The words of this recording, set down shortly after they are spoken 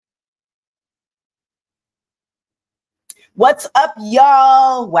What's up,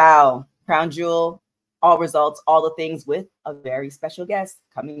 y'all? Wow. Crown Jewel, all results, all the things with a very special guest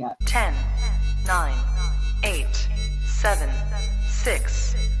coming up. 10, 9, 8, 7,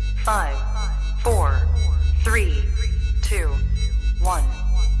 6, 5, 4, 3, 2, 1,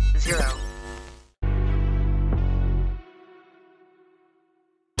 0.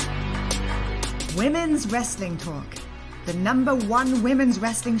 Women's Wrestling Talk, the #1 women's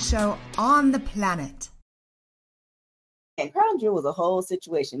wrestling show on the planet. And Crown Jewel was a whole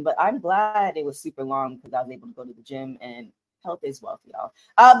situation, but I'm glad it was super long because I was able to go to the gym, and health is wealth, y'all.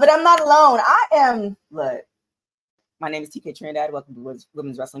 But I'm not alone. Look, my name is TK Trinidad. Welcome to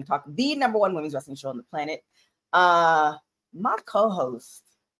Women's Wrestling Talk, the #1 women's wrestling show on the planet. My co-host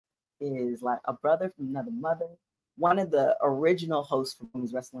is like a brother from another mother, one of the original hosts for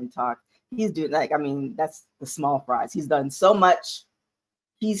Women's Wrestling Talk. He's doing that's the small fries. He's done so much.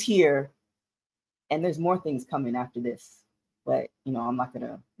 He's here, and there's more things coming after this. But we're not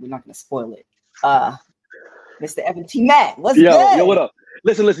gonna spoil it. Mr. Evan T. Mack, what's good? Yo, what up?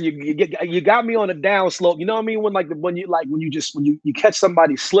 Listen, you got me on a down slope. You know what I mean? When you catch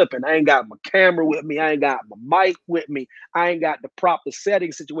somebody slipping, I ain't got my camera with me, I ain't got my mic with me, I ain't got the proper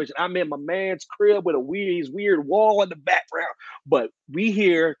setting situation. I'm in my man's crib with his weird wall in the background. But we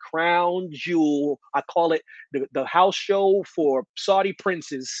here, Crown Jewel. I call it the house show for Saudi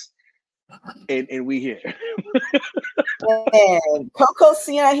princes. And we here. And Coco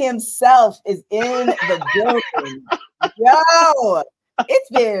Siena himself is in the building. Yo,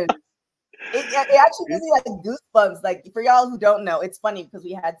 it actually gives me like goosebumps. Like, for y'all who don't know, it's funny because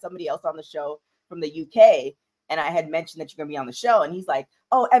we had somebody else on the show from the UK, and I had mentioned that you're gonna be on the show, and he's like,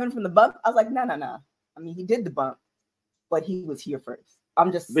 "Oh, Evan from the bump." I was like, "No. I mean, he did the bump, but he was here first."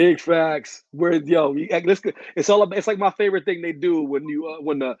 I'm just big facts. It's like my favorite thing they do when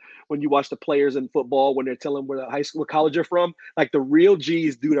you watch the players in football when they're telling where what college you're from. Like the real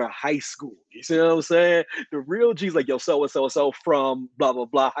G's do their high school. You see what I'm saying? The real G's like, yo, so from blah blah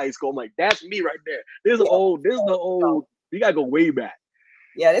blah high school. I'm like, that's me right there. This is the old. You gotta go way back.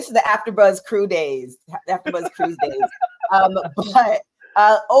 Yeah, this is the AfterBuzz crew days. AfterBuzz cruise days. But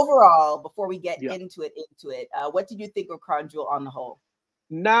overall, before we get into it, what did you think of Crown Jewel on the whole?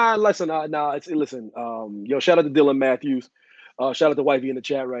 Listen. Shout out to Dylan Matthews. Shout out to Wifey in the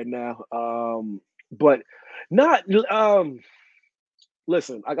chat right now.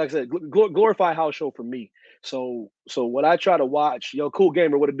 Listen, like I said, glorify house show for me. So what I try to watch, cool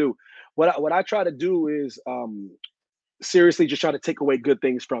gamer, what to do? What I try to do is seriously just try to take away good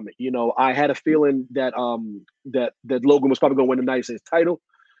things from it. I had a feeling that that Logan was probably going to win the United States title.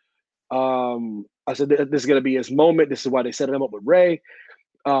 I said this is going to be his moment. This is why they set him up with Ray.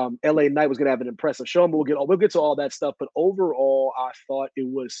 LA Knight was going to have an impressive show. We'll get to all that stuff, but overall, I thought it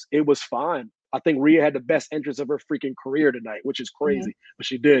was fine. I think Rhea had the best entrance of her freaking career tonight, which is crazy, but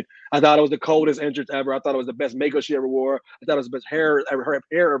she did. I thought it was the coldest entrance ever. I thought it was the best makeup she ever wore. I thought it was the best hair her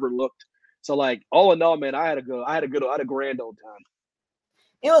hair ever looked. So, like, all in all, man, I had a grand old time.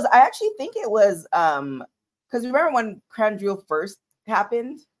 It was. I actually think it was because remember when Crown Jewel first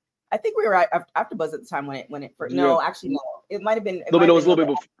happened. I think we were at AfterBuzz at the time when it first. No, actually, no. It might have been. It was a little bit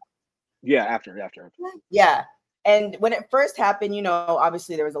before. Yeah, after. Yeah, and when it first happened,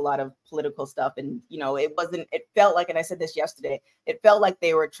 obviously there was a lot of political stuff, and it wasn't. It felt like, and I said this yesterday, it felt like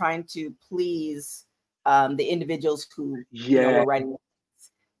they were trying to please the individuals who were writing.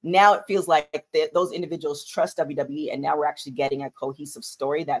 Now it feels like those individuals trust WWE, and now we're actually getting a cohesive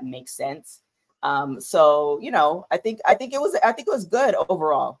story that makes sense. So I think it was good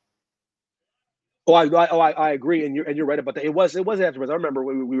overall. I agree, and you're right about that. It was afterwards. I remember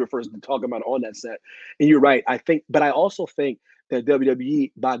when we were first talking about it on that set, and you're right. But I also think that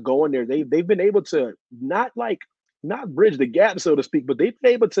WWE, by going there, they've been able to not bridge the gap, so to speak, but they've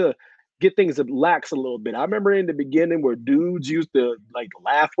been able to get things to lax a little bit. I remember in the beginning where dudes used to like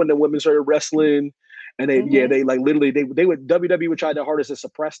laugh when the women started wrestling. And WWE would try their hardest to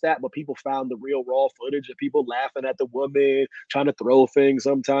suppress that, but people found the real raw footage of people laughing at the woman, trying to throw things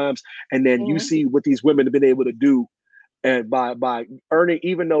sometimes. And then you see what these women have been able to do, and by earning,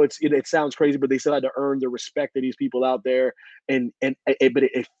 even though it sounds crazy, but they still had to earn the respect of these people out there. But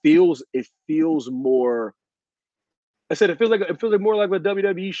it feels more. I said it feels like more like a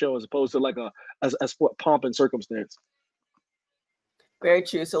WWE show as opposed to like a sport pomp and circumstance. Very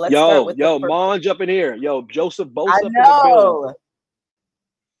true. So let's start with Monge up in here. Joseph Bosa. I know.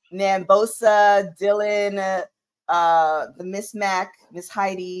 Man, Bosa, Dylan, the Miss Mac, Miss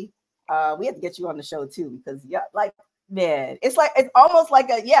Heidi. We have to get you on the show too because man, it's almost like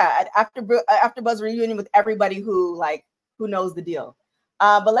after Buzz reunion with everybody who knows the deal.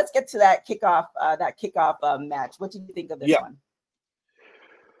 But let's get to that kickoff match. What did you think of this one?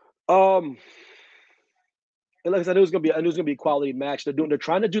 And like I said, it was gonna be a quality match. They're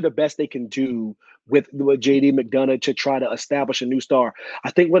trying to do the best they can do with JD McDonough to try to establish a new star. I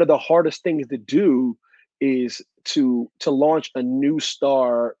think one of the hardest things to do is to launch a new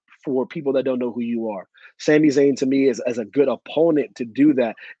star for people that don't know who you are. Sami Zayn to me is as a good opponent to do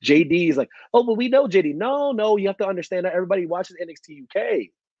that. JD is like, oh, well, we know JD. No, you have to understand that everybody watches NXT UK.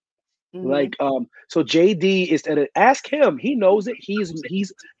 Like, so JD is to ask him. He knows it.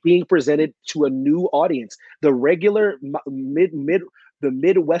 He's being presented to a new audience. The regular the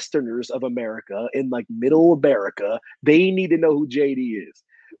Midwesterners of America and like Middle America, they need to know who JD is.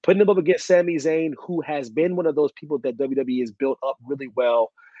 Putting him up against Sami Zayn, who has been one of those people that WWE has built up really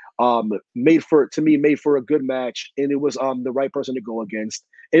well, made for a good match, and it was the right person to go against,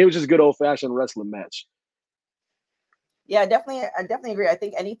 and it was just a good old fashioned wrestling match. Yeah, I definitely agree. I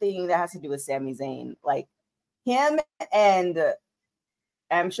think anything that has to do with Sami Zayn, like him, and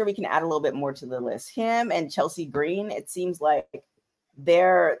I'm sure we can add a little bit more to the list. Him and Chelsea Green, it seems like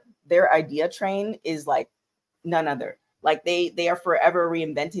their idea train is like none other. Like they are forever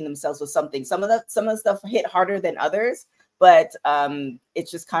reinventing themselves with something. Some of the stuff hit harder than others, but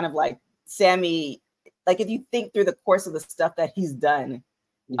it's just kind of like Sami. Like if you think through the course of the stuff that he's done,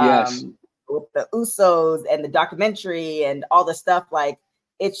 yes. With the Usos and the documentary and all the stuff, like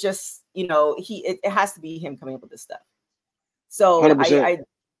it's just, it has to be him coming up with this stuff. So 100%.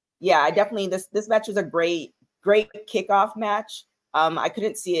 I definitely, this match was a great kickoff match. I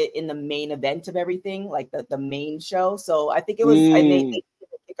couldn't see it in the main event of everything, like the main show. So I think it was I made the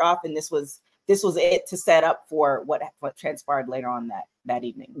kickoff, and this was it to set up for what transpired later on that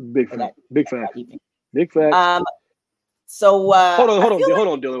evening. Big fact. Big fact. So hold on,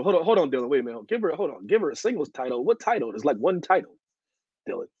 Dylan. Wait a minute. Give her a singles title. What title? There's like one title,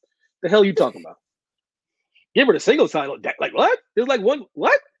 Dylan. The hell you talking about? Give her the singles title. Like what? There's like one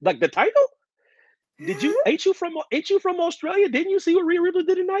what? Like the title? Ain't you from Australia? Didn't you see what Rhea Ripley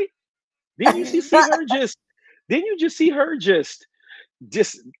did tonight? Didn't you see her just? Didn't you just see her just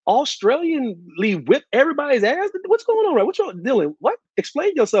Australianly whip everybody's ass? What's going on? Right? What's wrong, Dylan? What?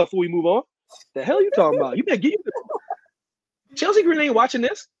 Explain yourself before we move on. The hell you talking about? You better get. Chelsea Green ain't watching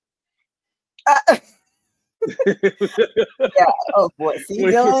this. Yeah. Oh boy. See,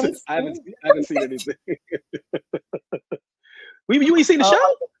 Dylan? I haven't seen anything. You ain't seen the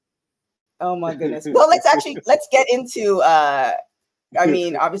show? Oh my goodness. Well, let's get into. I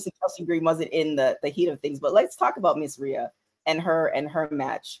mean, obviously Chelsea Green wasn't in the heat of things, but let's talk about Miss Rhea and her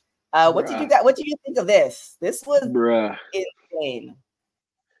match. What did you think of this? This was insane.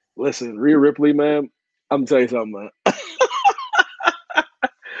 Listen, Rhea Ripley, man. I'm gonna tell you something, man.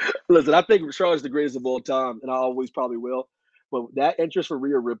 Listen, I think Charlotte's the greatest of all time, and I always probably will. But that interest for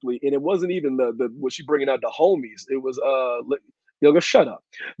Rhea Ripley, and it wasn't even the what she bringing out the homies. It was go shut up.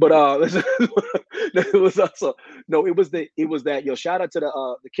 But it was also it was that shout out to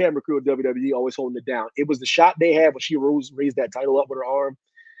the camera crew of WWE always holding it down. It was the shot they had when she raised that title up with her arm,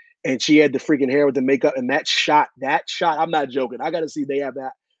 and she had the freaking hair with the makeup, and that shot. I'm not joking. I got to see they have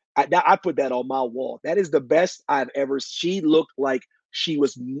that. I put that on my wall. That is the best I've ever. She looked like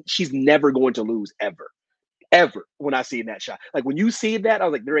she's never going to lose ever when I seen that shot. Like when you see that, I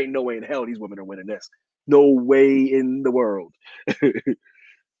was like, there ain't no way in hell these women are winning this. No way in the world.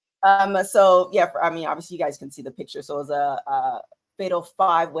 So yeah, obviously you guys can see the picture. So it was a fatal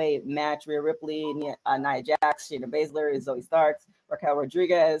 5-way match. Rhea Ripley, Nia Jax, Shayna Baszler, Zoe Starks, Raquel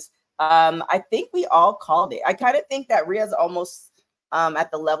Rodriguez. I think we all called it. I kind of think that Rhea's almost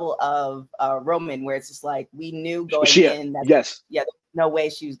at the level of Roman, where it's just like we knew going in that there's no way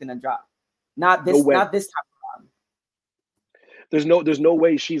she was gonna drop. Not this time around. There's no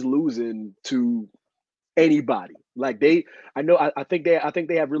way she's losing to anybody. Like I think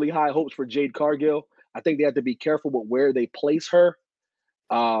they have really high hopes for Jade Cargill. I think they have to be careful with where they place her.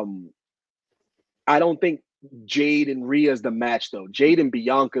 I don't think Jade and Rhea is the match though. Jade and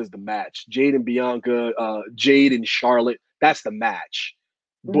Bianca is the match. Jade and Bianca, Jade and Charlotte, that's the match.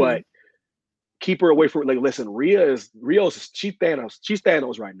 Mm-hmm. But keep her away from it. Like, listen, Rhea's she's Thanos. She's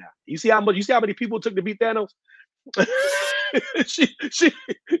Thanos right now. You see how many people it took to beat Thanos? She's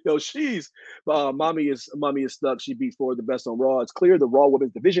mommy is stuck. She beat Ford the best on Raw. It's clear the Raw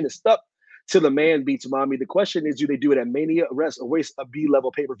women's division is stuck till the man beats mommy. The question is, do they do it at Mania, a waste a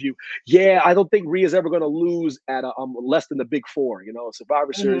B-level pay-per-view? Yeah, I don't think Rhea's ever going to lose at less than the big four.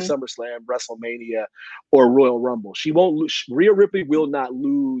 Survivor Series, SummerSlam, WrestleMania, or Royal Rumble. She won't lose. Rhea Ripley will not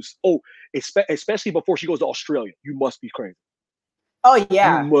lose. Oh, especially before she goes to Australia. You must be crazy. Oh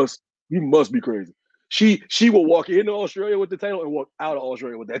yeah, you must be crazy. She will walk into Australia with the title and walk out of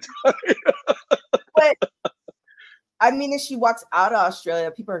Australia with that title. But I mean, if she walks out of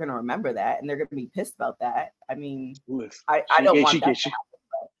Australia, people are going to remember that, and they're going to be pissed about that. I mean, I don't want that to happen.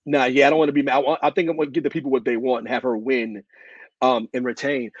 Nah, yeah, I don't want to be mad. I think I'm going to give the people what they want and have her win, and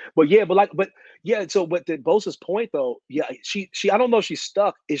retain. But yeah, So, but to Bosa's point though, yeah, she. I don't know if she's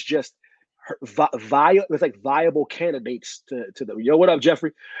stuck. It's just her it's like viable candidates to the. Yo, what up,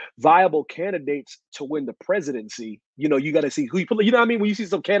 Jeffrey? Viable candidates to win the presidency. You know, you got to see who you put. You know what I mean? When you see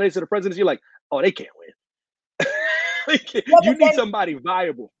some candidates to the presidency, you're like, oh, they can't win. You need somebody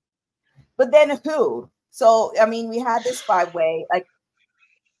viable. But then who? So I mean, we had this 5-way. Like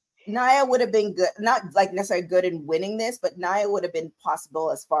Nia would have been good, not like necessarily good in winning this, but Nia would have been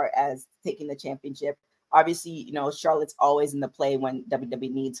possible as far as taking the championship. Obviously, you know, Charlotte's always in the play when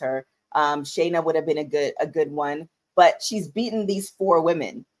WWE needs her. Shayna would have been a good one, but she's beaten these 4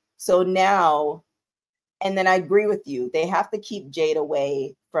 women. So now, and then I agree with you, they have to keep Jade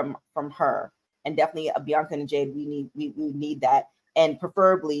away from her. And definitely Bianca and Jade, we need that. And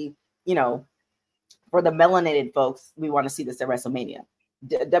preferably, you know, for the melanated folks, we want to see this at WrestleMania.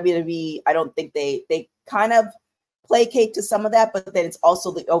 WWE, I don't think they kind of placate to some of that, but then it's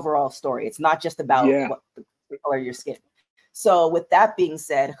also the overall story. It's not just about what the color of your skin. So with that being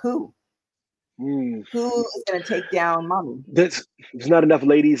said, who is going to take down Mommy? There's not enough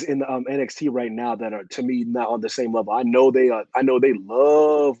ladies in the NXT right now that are, to me, not on the same level. I know they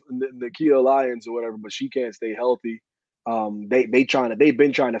love Nikia Lyons or whatever, but she can't stay healthy. They've been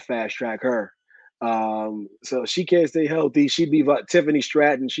trying to fast track her. So she can't stay healthy. She'd be Tiffany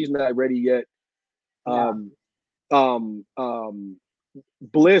Stratton. She's not ready yet.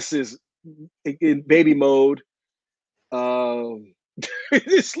 Bliss is in baby mode.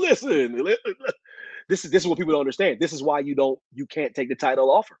 Just listen. This is what people don't understand. This is why you can't take the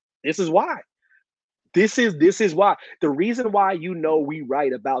title off her. This is why. This is why. The reason why we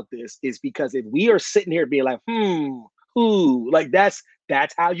write about this is because if we are sitting here being like, who, like that's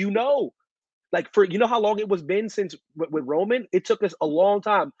how you know. Like you know how long it was been since with Roman? It took us a long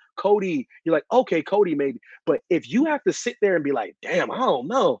time. Cody, you're like, okay, Cody maybe. But if you have to sit there and be like, damn, I don't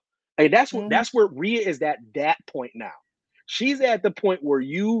know. And that's where Rhea is at that point now. She's at the point where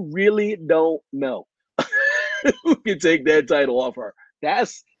you really don't know who can take that title off her.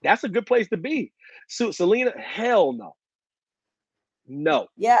 That's a good place to be. So Selena, hell no. No.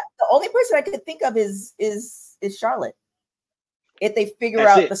 Yeah, the only person I could think of is Charlotte. If they figure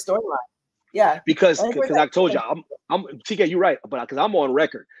out the storyline. Yeah, because I told you, I'm TK. You're right, but because I'm on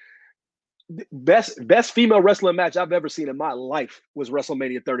record, best female wrestling match I've ever seen in my life was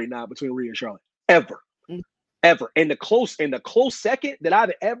WrestleMania 39 between Rhea and Charlotte. Ever. And the close second that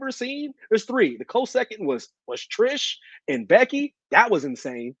I've ever seen, there's 3. The close second was Trish and Becky. That was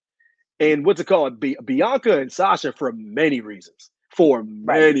insane. And what's it called? Bianca and Sasha for many reasons.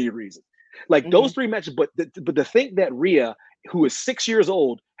 Like those 3 matches, but to think that Rhea, who is 6 years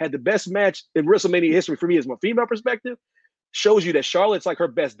old, had the best match in WrestleMania history for me as my female perspective, shows you that Charlotte's like her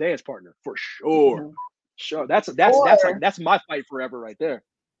best dance partner for sure. Sure, that's my fight forever right there.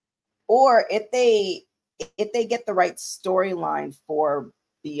 Or if they get the right storyline for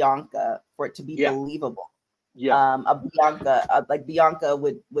Bianca, for it to be believable. Yeah. Bianca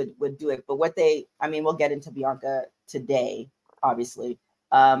would do it. But we'll get into Bianca today, obviously.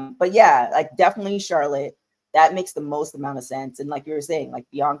 But yeah, like definitely Charlotte. That makes the most amount of sense. And like you were saying, like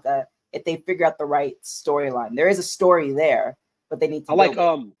Bianca, if they figure out the right storyline, there is a story there, but they need to.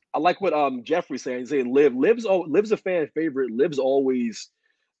 I like what Jeffrey's saying. He's saying Liv's a fan favorite. Liv's always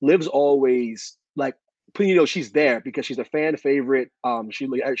like, you know, she's there because she's a fan favorite.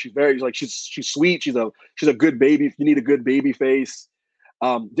 She's very like she's sweet. She's a good baby. You need a good baby face.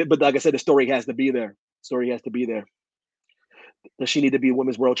 But like I said, the story has to be there. Does she need to be a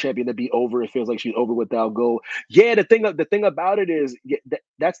women's world champion to be over? It feels like she's over without gold. Yeah, the thing about it is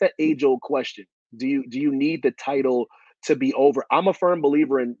that's that age-old question. Do you need the title to be over? I'm a firm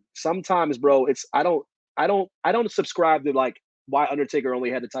believer in sometimes, bro. I don't subscribe to like why Undertaker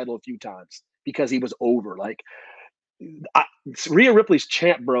only had the title a few times because he was over. Like Rhea Ripley's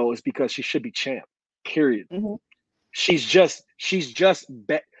champ, bro, is because she should be champ. Period. She's just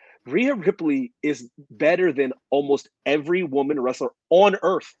Rhea Ripley is better than almost every woman wrestler on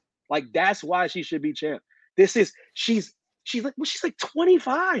earth. Like that's why she should be champ. She's like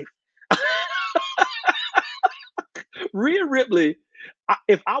 25. Rhea Ripley,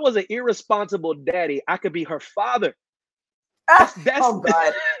 if I was an irresponsible daddy, I could be her father. Oh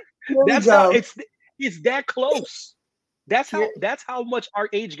God. That's how it's that close. That's how much our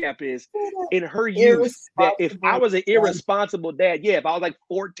age gap is in her youth. That if I was an irresponsible dad, if I was like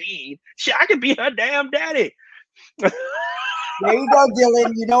 14, shit, I could be her damn daddy. There you go,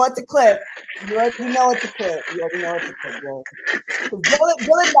 Dylan. You know what to clip. You already know what to clip. Dylan,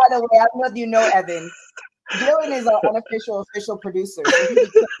 by the way, I don't know if you know Evan. Dylan is our unofficial official producer.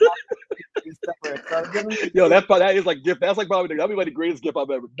 Yo, that's like probably that'll be like the greatest gift I've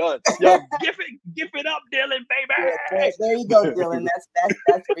ever done. Yo, gift it up, Dylan, baby. Yeah, there you go, Dylan.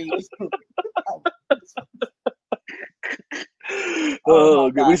 That's for you.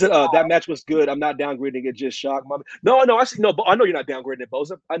 Oh, good. We said that match was good. I'm not downgrading it. Just shocked, mommy. No. I know you're not downgrading it,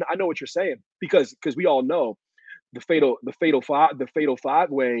 Boza. I know what you're saying because we all know the fatal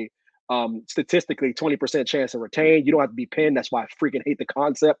five-way. Statistically 20% chance to retain. You don't have to be pinned. That's why I freaking hate the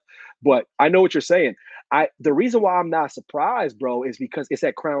concept. But I know what you're saying. The reason why I'm not surprised, bro, is because it's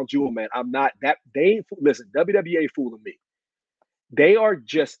that crown jewel, man. I'm not that listen, WWE fooling me. They are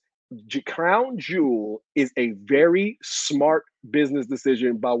just crown jewel is a very smart business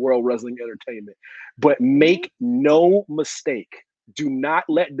decision by World Wrestling Entertainment. But make no mistake, do not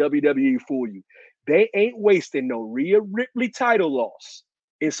let WWE fool you. They ain't wasting no Rhea Ripley title loss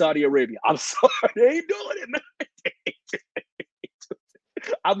in Saudi Arabia. I'm sorry, they ain't doing it, man.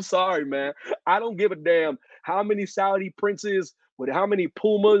 I'm sorry, man. I don't give a damn how many Saudi princes with how many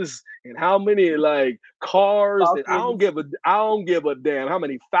Pumas and how many like cars. And I don't give a damn how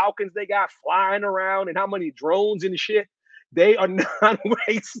many Falcons they got flying around and how many drones and shit. They are not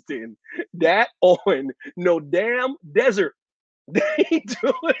wasting that on no damn desert. They ain't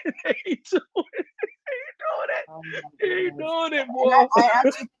doing it. They ain't doing it, boy. I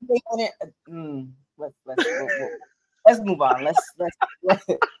actually think they let's move on. Let's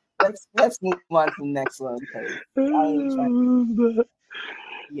move on to the next one. Goodness.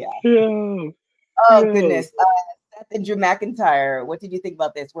 Seth and Drew McIntyre. What did you think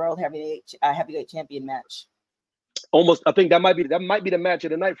about this World Heavyweight Champion match? Almost, I think that might be the match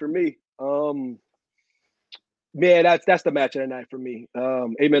of the night for me. Man, that's the match of the night for me.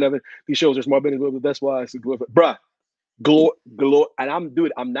 Amen, Evan. These shows are smart business, but that's why it's glorified. Bruh, glory, and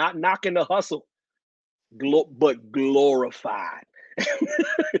I'm not knocking the hustle, but glorified.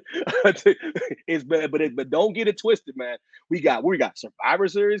 It's bad, but don't get it twisted, man. We got Survivor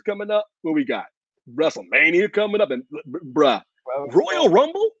Series coming up. What we got? WrestleMania coming up, and bruh, Royal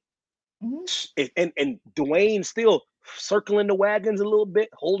Rumble, and Dwayne still circling the wagons a little bit,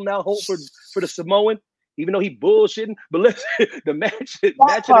 holding out hope for the Samoan. Even though he bullshitting, but listen, the match of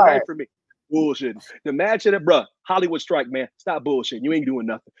the night for me, bullshitting. The match of the Hollywood strike, man. Stop bullshitting. You ain't doing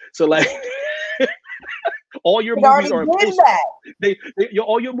nothing. So like, all your movies are in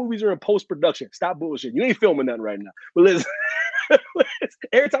all your movies are in post production. Stop bullshitting. You ain't filming nothing right now. But listen,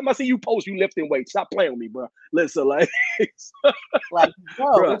 every time I see you post, you lifting weights. Stop playing with me, bro. Listen, like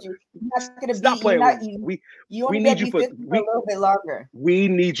bro, you're not gonna stop playing with me. We need you for a little bit longer. We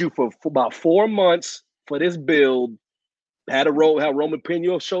need you for about 4 months. For this build, have Roman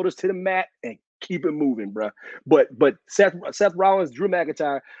Pino showed us to the mat and keep it moving, bro. But Seth Rollins, Drew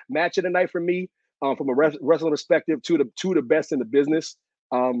McIntyre, match of the night for me. From a wrestling perspective, two of the best in the business.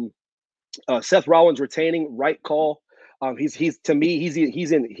 Seth Rollins retaining, right call. He's in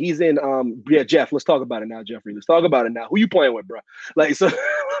Jeff. Let's talk about it now, Jeffrey. Let's talk about it now. Who you playing with, bro? Like so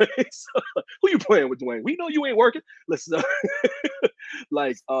who you playing with, Dwayne? We know you ain't working. Listen,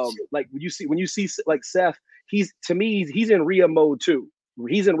 like when you see like Seth, he's in Rhea mode too.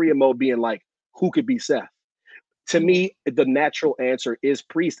 He's in Rhea mode being like, who could be Seth? To me, the natural answer is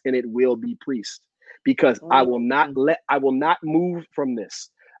Priest, and it will be Priest because I will not move from this.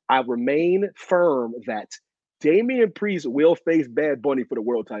 I remain firm that Damian Priest will face Bad Bunny for the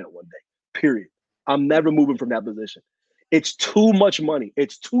world title one day, period. I'm never moving from that position. It's too much money.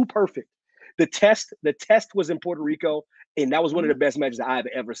 It's too perfect. The test was in Puerto Rico, and that was one of the best matches I've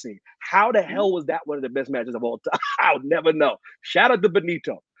ever seen. How the hell was that one of the best matches of all time? I'll never know. Shout out to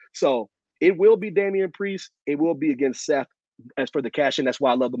Benito. So it will be Damian Priest. It will be against Seth as for the cash in. That's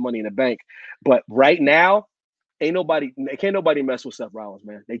why I love the Money in the Bank. But right now, can't nobody mess with Seth Rollins,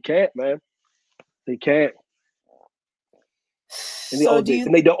 man. They can't, man. They can't. And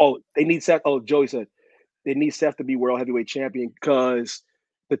they need Seth. Oh, Joey said they need Seth to be World Heavyweight Champion because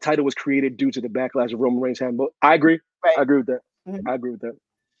the title was created due to the backlash of Roman Reigns handbook. I agree. Right. I agree with that. Mm-hmm. I agree with that.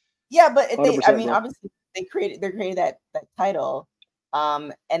 Yeah, but obviously they created that title.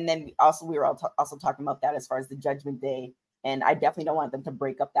 And then we were also talking about that as far as the Judgment Day, and I definitely don't want them to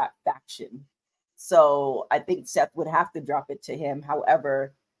break up that faction. So I think Seth would have to drop it to him.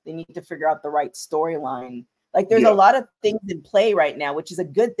 However, they need to figure out the right storyline. Like there's a lot of things in play right now, which is a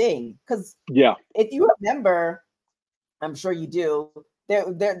good thing. Because if you remember, I'm sure you do.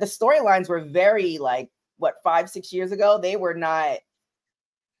 The storylines were very like what 5-6 years ago. They were not.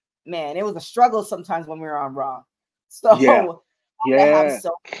 Man, it was a struggle sometimes when we were on Raw. So to have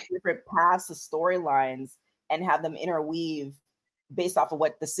so many different paths of storylines and have them interweave based off of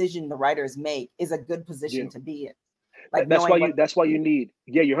what decision the writers make is a good position to be in. Like that's why you need,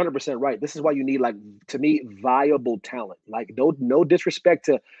 you're 100% right. This is why you need, like, to me, viable talent. Like, no disrespect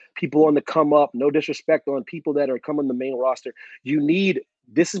to people on the come up, no disrespect on people that are coming the main roster.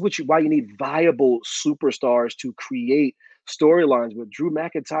 This is why you need viable superstars to create storylines. With Drew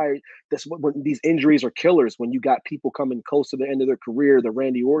McIntyre, that's when these injuries are killers, when you got people coming close to the end of their career, the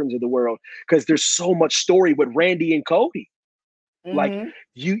Randy Ortons of the world, because there's so much story with Randy and Cody. Like,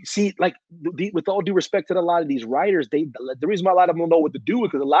 you see, like, with all due respect to a lot of these writers, the reason why a lot of them don't know what to do is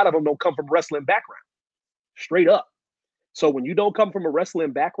because a lot of them don't come from wrestling background, straight up. So when you don't come from a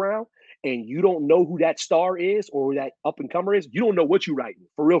wrestling background and you don't know who that star is or who that up and comer is, you don't know what you're writing,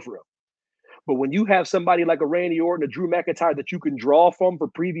 for real. But when you have somebody like a Randy Orton, a Drew McIntyre that you can draw from for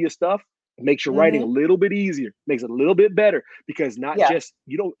previous stuff, it makes your writing a little bit easier, makes it a little bit better, because just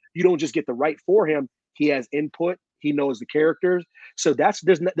you don't just get the right for him. He has input. He knows the characters. So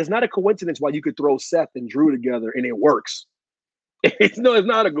there's not a coincidence why you could throw Seth and Drew together and it works. It's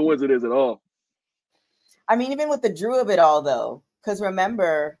not a coincidence at all. I mean, even with the Drew of it all, though, because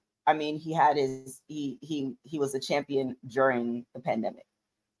remember, I mean, he had he was a champion during the pandemic,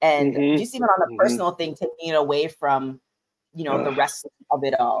 and just even on a personal thing, taking it away from, the wrestling of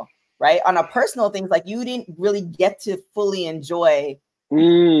it all, right? On a personal thing, like, you didn't really get to fully enjoy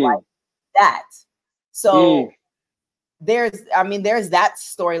like that. So there's that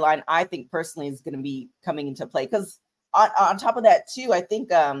storyline I think personally is going to be coming into play, because on top of that too, I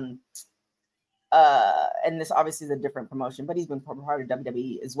think and this obviously is a different promotion, but he's been part of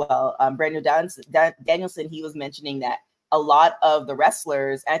WWE as well. Brandon Danielson, he was mentioning that a lot of the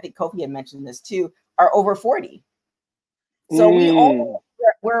wrestlers, and I think Kofi had mentioned this too, are over 40. So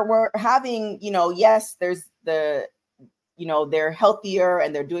we're having, yes, there's the, they're healthier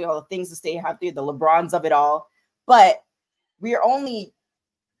and they're doing all the things to stay healthy, the LeBrons of it all, but we are only,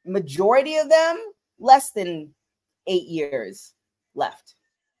 majority of them, less than 8 years left.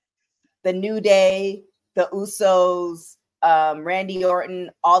 The New Day, the Usos, Randy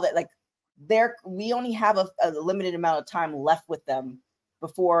Orton, all that, like, we only have a limited amount of time left with them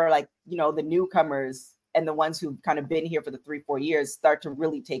before, like, the newcomers and the ones who've kind of been here for the 3-4 years start to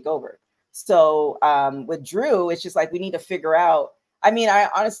really take over. So with Drew, it's just like, we need to figure out, I mean, I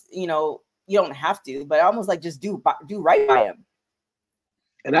honestly, you don't have to, but almost like just do right by him.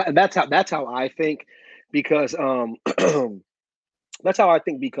 And that's how I think, because that's how I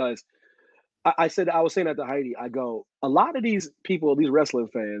think, because I was saying that to Heidi, I go, a lot of these people, these wrestling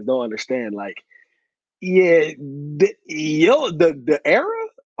fans, don't understand, like, the era,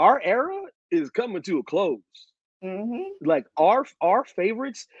 our era is coming to a close. Like, our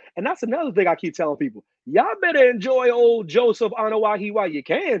favorites, and that's another thing I keep telling people, y'all better enjoy old Joseph Anoa'i while you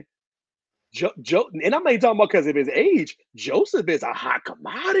can. And I'm not even talking about because of his age. Joseph is a hot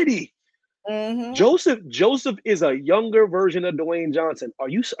commodity. Joseph is a younger version of Dwayne Johnson. Are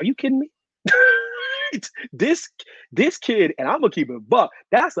you kidding me? This kid, and I'm gonna keep it buck,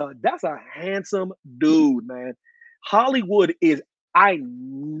 that's a handsome dude, man. Hollywood is, I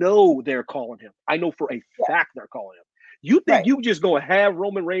know they're calling him. I know for a fact they're calling him. You think you just gonna have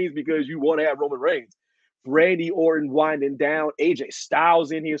Roman Reigns because you want to have Roman Reigns? Randy Orton winding down, AJ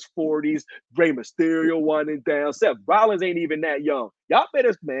Styles in his 40s, Rey Mysterio winding down, Seth Rollins ain't even that young. Y'all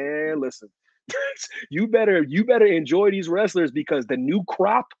better, man, listen. you better enjoy these wrestlers, because the new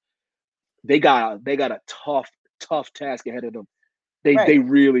crop, they got a tough task ahead of them. They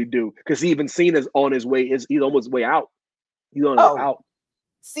really do. Because even Cena's on his way, he's almost way out. He's on his out.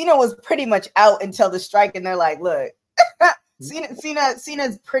 Cena was pretty much out until the strike, and they're like, look,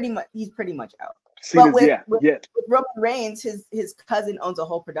 Cena's pretty much out. But with Roman Reigns, his cousin owns a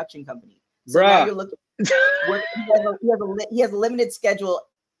whole production company. So now you're looking, he has a limited schedule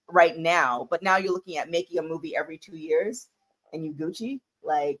right now, but now you're looking at making a movie every 2 years, and you Gucci,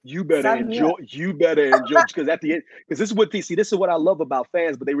 like, you better enjoy, because at the end, because this is what this is what I love about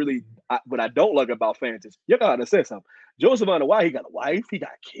fans, but what I don't like about fans is, you gotta say something. Joseph Anoa'i, he got a wife, he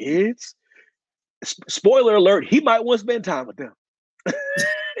got kids. Spoiler alert, he might want to spend time with them.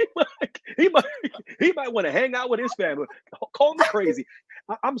 He might want to hang out with his family. Call me crazy.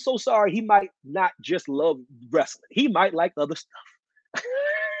 I'm so sorry. He might not just love wrestling. He might like other stuff.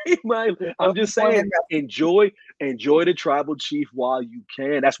 I'm just saying, enjoy the tribal chief while you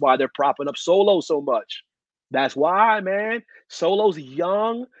can. That's why they're propping up Solo so much. That's why, man. Solo's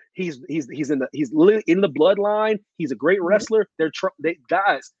young. He's in the bloodline. He's a great wrestler. They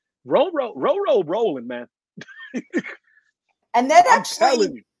guys, rolling, man. And then I'm actually,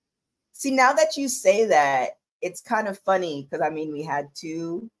 telling you. see, now that you say that, it's kind of funny because I mean, we had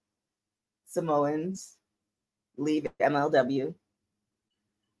 2 Samoans leave MLW,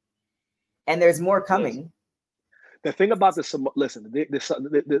 and there's more coming. The thing about the thing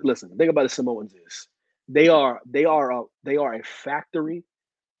about the Samoans is they are a factory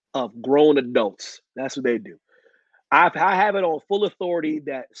of grown adults. That's what they do. I have it on full authority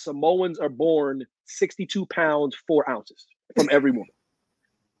that Samoans are born 62 pounds 4 ounces from every woman.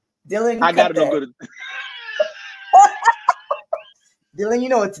 Dylan, I got it on good. Dylan, you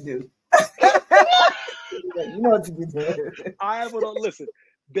know what to do. You know what to do. I have it on. Listen,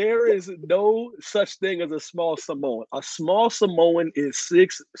 there is no such thing as a small Samoan. A small Samoan is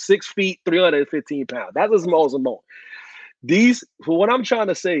 6 feet 315 pounds. That's a small Samoan. What I'm trying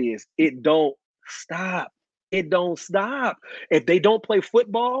to say is, it don't stop. It don't stop. If they don't play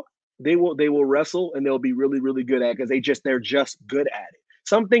football, they will wrestle, and they'll be really, really good at it because they're just good at it.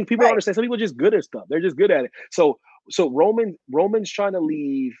 Some things people don't understand. Some people are just good at stuff. They're just good at it. So Roman's trying to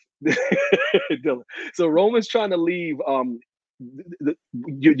leave. So Roman's trying to leave.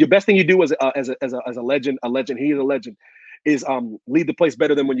 Your best thing you do as a legend, he's a legend, is leave the place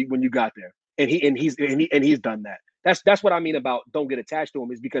better than when you got there. And he's done that. That's what I mean about don't get attached to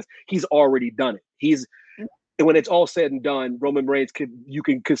him, is because he's already done it. When it's all said and done, Roman Reigns you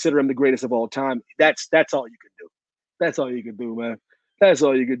can consider him the greatest of all time. That's all you can do. That's all you can do, man. That's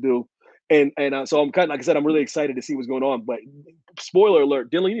all you can do. And so I'm kind of, like I said, I'm really excited to see what's going on. But spoiler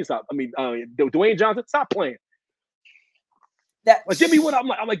alert, Dylan, you need to stop. I mean, Dwayne Johnson, stop playing. Give me what I'm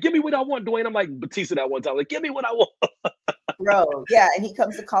like, give me what I want, Dwayne. I'm like Batista that one time. Like, give me what I want. Bro, yeah, and he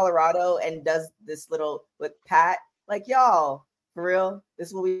comes to Colorado and does this little with Pat. Like, y'all, for real, this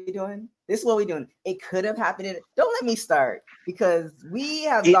is what we doing? This is what we doing. It could have happened don't let me start, because we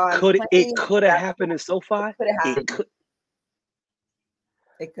have gone. It could have happened in SoFi. It could have happened.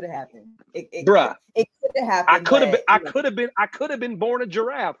 It could have happened. Bruh. It could have happened. I could have been born a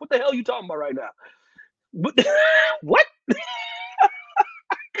giraffe. What the hell are you talking about right now? What?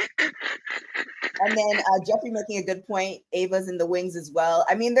 And then Jeffrey making a good point. Ava's in the wings as well.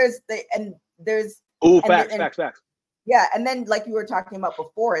 I mean, there's. Facts. Yeah, and then like you were talking about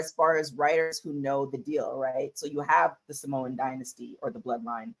before, as far as writers who know the deal, right? So you have the Samoan dynasty or the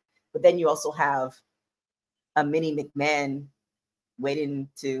bloodline, but then you also have a mini McMahon waiting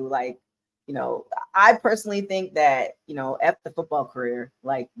to, like, I personally think that, F the football career,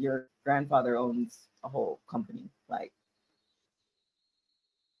 like your grandfather owns a whole company, like,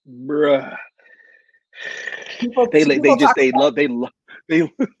 bruh. They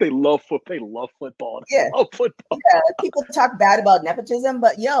love football. Yeah. Love football. Yeah, people talk bad about nepotism,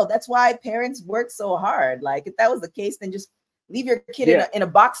 but that's why parents work so hard. Like, if that was the case, then just leave your kid in a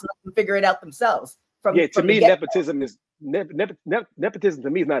box and let them figure it out themselves. To me, nepotism is nepotism to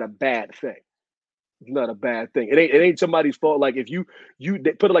me is not a bad thing. It's not a bad thing. It ain't somebody's fault. Like, if you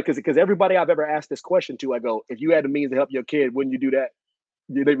put it like, because everybody I've ever asked this question to, I go, if you had the means to help your kid, wouldn't you do that?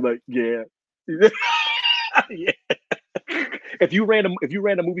 They'd be like, yeah. Yeah. If you ran a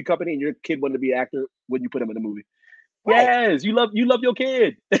movie company and your kid wanted to be an actor, wouldn't you put him in a movie? Right. Yes, you love your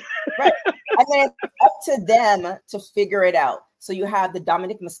kid. Right. And then it's up to them to figure it out. So you have the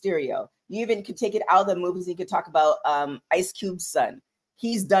Dominic Mysterio. You even could take it out of the movies. You could talk about Ice Cube's son.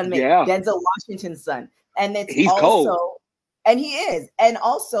 He's done Denzel Washington's son. And he's also cold. And he is. And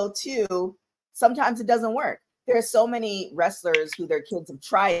also, too, sometimes it doesn't work. There are so many wrestlers who their kids have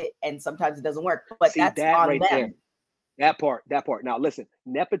tried it, and sometimes it doesn't work. But that's on them. There. That part. Now, listen,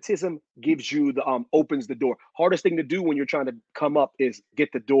 nepotism gives you opens the door. Hardest thing to do when you're trying to come up is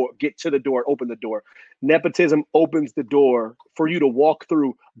get to the door, open the door. Nepotism opens the door for you to walk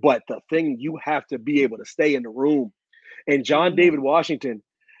through. But the thing, you have to be able to stay in the room. And John David Washington,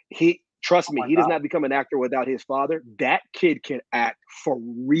 trust me, he does not become an actor without his father. That kid can act for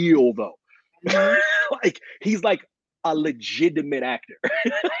real, though. Like, he's like a legitimate actor.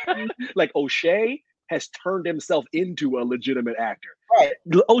 Like, O'Shea has turned himself into a legitimate actor. Right.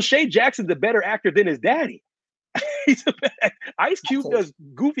 O'Shea Jackson's a better actor than his daddy. Ice Cube does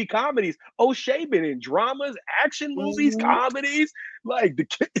goofy comedies. O'Shea been in dramas, action movies, comedies. Like, the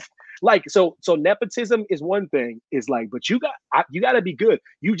kid, like, so nepotism is one thing. Is like, but you got to be good.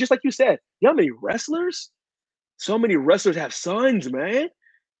 You, just like you said, you know how many wrestlers? So many wrestlers have sons, man.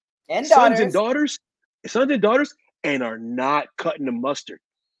 And sons and daughters, and are not cutting the mustard.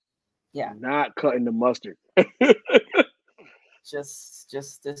 Yeah, not cutting the mustard.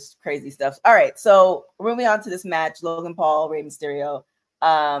 just crazy stuff. All right, so moving on to this match, Logan Paul, Rey Mysterio.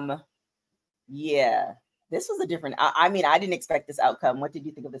 Yeah, this was a different. I mean, I didn't expect this outcome. What did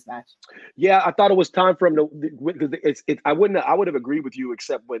you think of this match? Yeah, I thought it was time for him to, because I would have agreed with you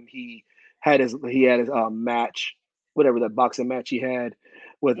except when he had his match, whatever that boxing match he had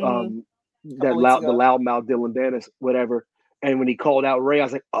with the loudmouth Dylan Dennis, whatever. And when he called out Ray, I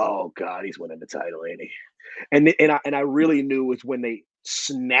was like, oh God, he's winning the title, ain't he? And I really knew it was when they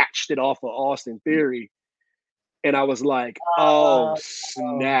snatched it off of Austin Theory. And I was like, oh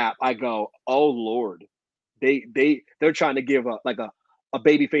snap. I go, oh Lord. They're trying to give a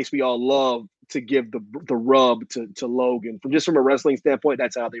baby face we all love to give the rub to Logan. From a wrestling standpoint,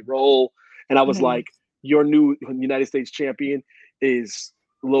 that's how they roll. And I was like, your new United States champion is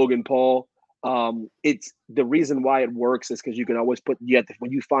Logan Paul. It's the reason why it works is because you can always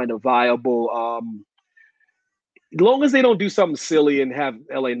when you find a viable, as long as they don't do something silly and have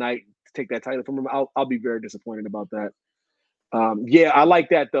LA Knight take that title from him, I'll be very disappointed about that. Yeah, I like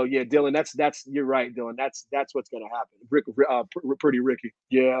that though. Yeah, Dylan, that's you're right, Dylan. That's what's gonna happen. Pretty Ricky.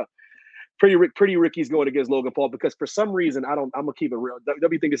 Yeah. Pretty Ricky's going against Logan Paul because for some reason I'm gonna keep it real.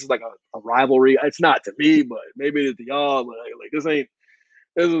 W think this is like a rivalry. It's not to me, but maybe it's to y'all. But like this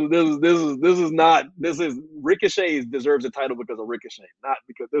is Ricochet deserves a title because of Ricochet, not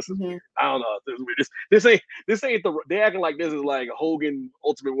because this is I don't know. This ain't they acting like this is like Hogan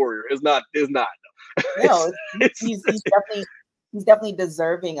Ultimate Warrior. It's not. No, he's definitely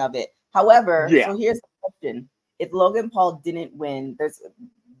deserving of it. However, so here's the question: if Logan Paul didn't win,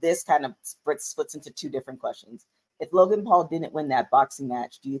 this kind of splits into two different questions. If Logan Paul didn't win that boxing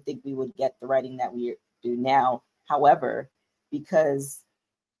match, do you think we would get the writing that we do now? However, because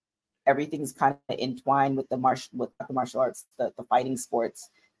everything's kind of entwined with the martial arts, the fighting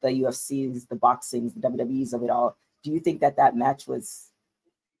sports, the UFCs, the boxings, the WWEs of it all, do you think that match was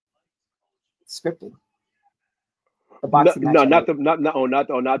scripted? The boxing match? Not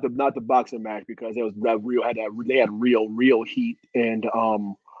the boxing match, because it was real. They had real heat, and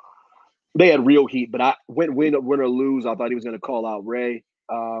they had real heat. But win or lose, I thought he was going to call out Ray.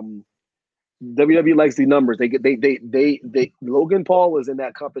 WWE likes the numbers. They Logan Paul is in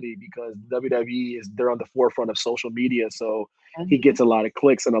that company because WWE they're on the forefront of social media, so he gets a lot of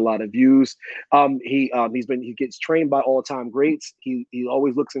clicks and a lot of views. He gets trained by all-time greats. He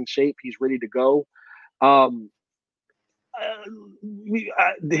always looks in shape. He's ready to go.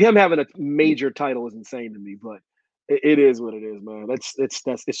 Him having a major title is insane to me, but it is what it is, man. It's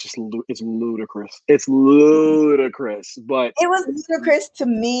ludicrous. It's ludicrous, but it was ludicrous to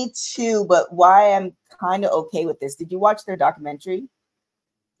me too. But why I'm kind of okay with this? Did you watch their documentary?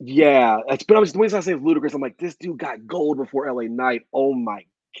 Yeah, but the way I say it's ludicrous, I'm like, this dude got gold before LA Knight. Oh my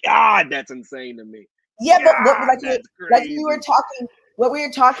God, that's insane to me. Yeah, but like we were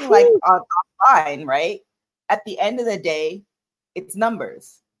talking like online, right? At the end of the day, it's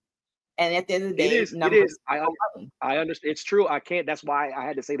numbers. And at the end of the day, it is. I understand. It's true. I can't. That's why I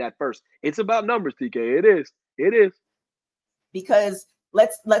had to say that first. It's about numbers, TK. It is. Because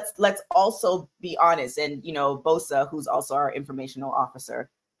let's also be honest. And Bosa, who's also our informational officer,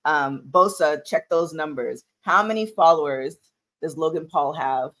 Bosa, check those numbers. How many followers does Logan Paul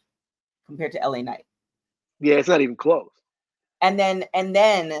have compared to LA Knight? Yeah, it's not even close. And then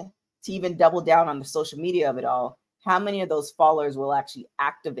to even double down on the social media of it all, how many of those followers will actually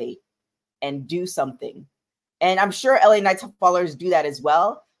activate and do something? And I'm sure LA Knight's followers do that as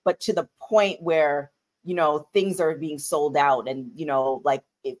well, but to the point where, things are being sold out and, like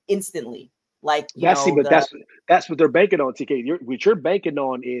instantly, like, that's what they're banking on, TK. What you're banking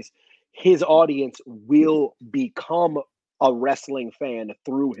on is his audience will become a wrestling fan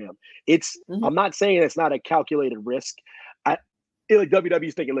through him. I'm not saying it's not a calculated risk. I feel like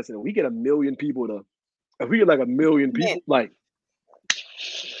WWE's thinking, listen, if we get 1 million people if we get like 1 million people, like,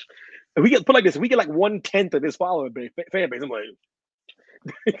 if we get put like this, if we get like 1/10 of this following fan base, I'm like,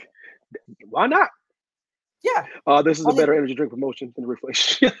 why not? Yeah. This is a better energy drink promotion than the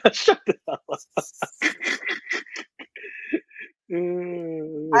reflection. Shut the hell up.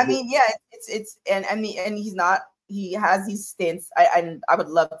 I mean, yeah, and he's not. He has these stints. I would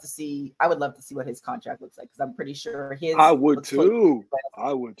love to see what his contract looks like, because I'm pretty sure his. I would too.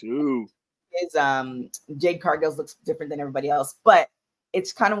 His Jade Cargill's looks different than everybody else, but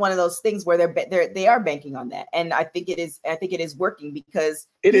it's kind of one of those things where they are banking on that, and I think it is working, because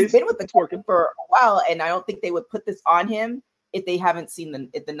he's been with the company for a while, and I don't think they would put this on him if they haven't seen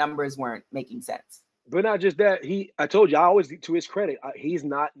if the numbers weren't making sense. But not just that, I told you, I always, to his credit, he's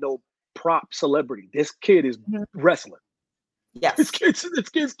not no prop celebrity. This kid is wrestling. Yes, this kid's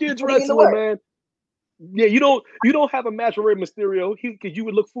wrestling, man. Yeah, you don't have a match with Rey Mysterio because you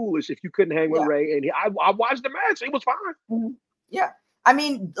would look foolish if you couldn't hang with Rey. And I watched the match; it was fine. Mm-hmm. Yeah, I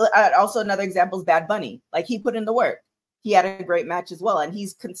mean, also another example is Bad Bunny. Like he put in the work. He had a great match as well, and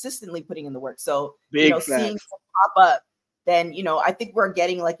he's consistently putting in the work. So seeing him pop up, then I think we're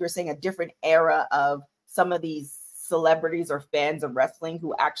getting, like you're saying, a different era of some of these celebrities or fans of wrestling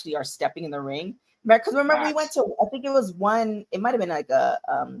who actually are stepping in the ring. Because remember, we went to, I think it was it might have been like a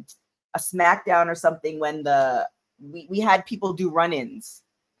SmackDown or something when we had people do run-ins,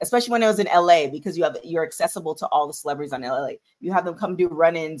 especially when it was in LA, because you're accessible to all the celebrities on LA. You have them come do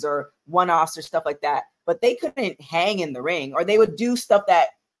run-ins or one-offs or stuff like that, but they couldn't hang in the ring, or they would do stuff that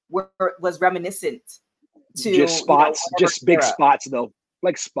was reminiscent to just spots, just big spots though,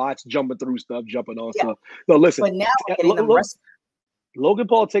 like spots, jumping through stuff, jumping on stuff. No, listen. But now we're getting them Logan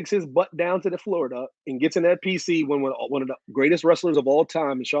Paul takes his butt down to the Florida and gets in that PC when one of the greatest wrestlers of all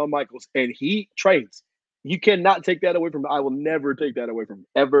time is Shawn Michaels, and he trains. You cannot take that away from him. I will never take that away from him.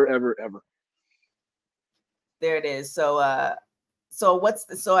 Ever, ever, ever. There it is. So I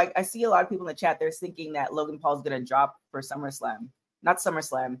see a lot of people in the chat. They're thinking that Logan Paul's going to drop for SummerSlam. Not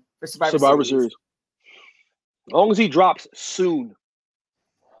SummerSlam, for Survivor Series. As long as he drops soon.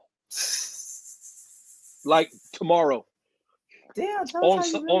 Like tomorrow. Damn,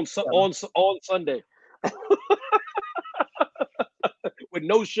 on Sunday. With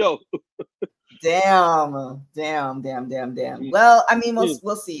no show. Damn. Well, I mean,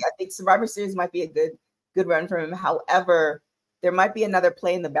 we'll see. I think Survivor Series might be a good run for him. However, there might be another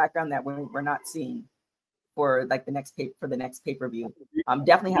play in the background that we're not seeing for like the next pay-per-view.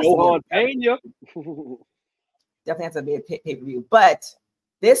 Definitely has to be definitely has to be a pay-per-view. But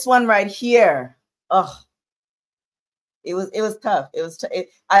this one right here, it was tough.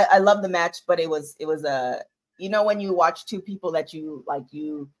 I love the match, but it was when you watch two people that you like,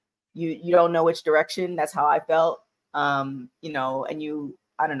 you don't know which direction. That's how I felt. And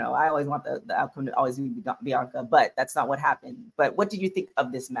I don't know. I always want the outcome to always be Bianca, but that's not what happened. But what did you think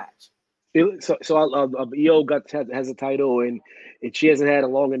of this match? So I love Io has a title and she hasn't had it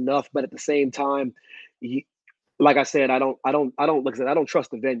long enough, but at the same time, like I said, I don't trust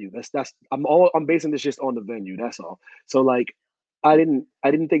the venue. I'm basing this just on the venue. That's all. So like, I didn't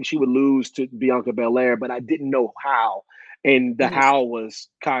think she would lose to Bianca Belair, but I didn't know how, and the how was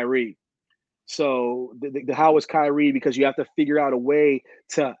Kyrie. So the how was Kyrie because you have to figure out a way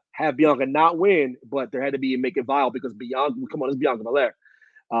to have Bianca not win, but there had to be make it viable because it's Bianca Belair.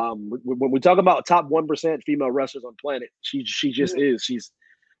 When we talk about top 1% female wrestlers on the planet, she just is.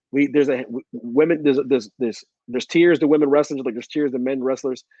 There's tiers to women wrestlers, like there's tiers to men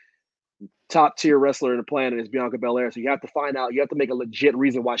wrestlers. Top tier wrestler in the planet is Bianca Belair. So you have to make a legit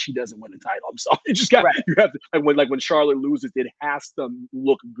reason why she doesn't win the title. I'm sorry. You have to, when Charlotte loses, it has to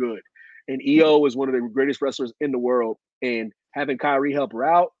look good. And Io is one of the greatest wrestlers in the world. And having Kyrie help her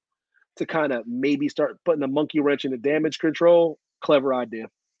out to kind of maybe start putting a monkey wrench in the damage control, clever idea.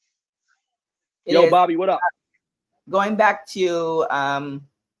 Bobby, what up? Going back to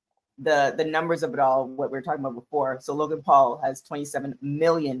the numbers of it all, what we were talking about before. So Logan Paul has 27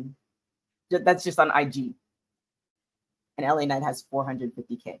 million. That's just on IG. And LA Knight has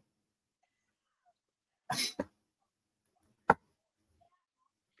 450K.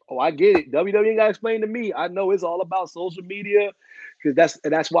 Oh, I get it. WWE got to explain to me. I know it's all about social media because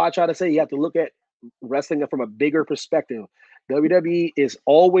that's why I try to say you have to look at wrestling from a bigger perspective. WWE is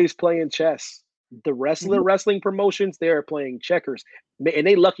always playing chess. The wrestling promotions, they're playing checkers, and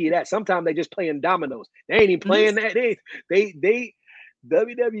they lucky that. Sometimes they just playing dominoes. They ain't even playing that. They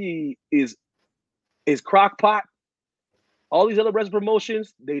WWE is crock pot. All these other wrestling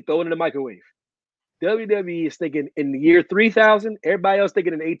promotions, they throw it in the microwave. WWE is thinking in the year 3000. Everybody else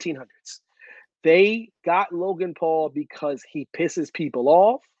thinking in the 1800s. They got Logan Paul because he pisses people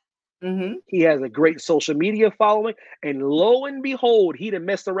off. Mm-hmm. He has a great social media following, and lo and behold, he done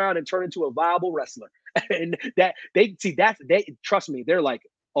messed around and turned into a viable wrestler. And trust me, they're like,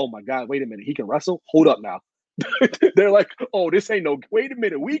 oh my God, wait a minute, he can wrestle? Hold up now. They're like, oh, this ain't no, wait a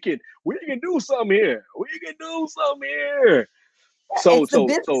minute, we can do something here.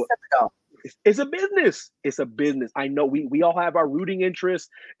 It's a business. It's a business. I know we all have our rooting interests,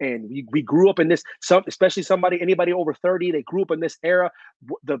 and we grew up in this. Especially anybody over 30, they grew up in this era.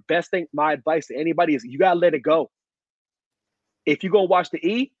 The best thing, my advice to anybody is you gotta let it go. If you're gonna watch the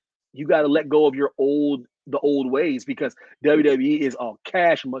E, you gotta let go of the old ways because WWE is a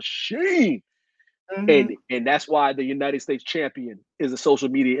cash machine, and that's why the United States champion is a social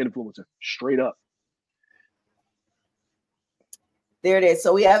media influencer. Straight up. There it is.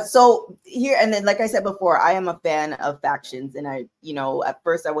 So we have so here, and then like I said before, I am a fan of factions, and I, at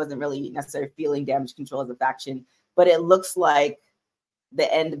first I wasn't really necessarily feeling Damage Control as a faction, but it looks like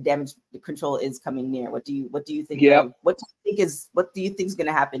the end of Damage Control is coming near. What do you think? Yeah. What do you think is going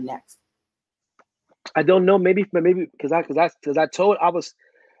to happen next? I don't know. Maybe because I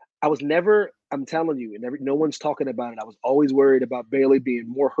was never. I'm telling you, and no one's talking about it. I was always worried about Bayley being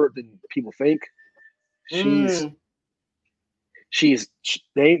more hurt than people think. They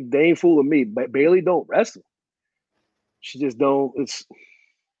ain't fooling me. But Bayley don't wrestle. She just don't.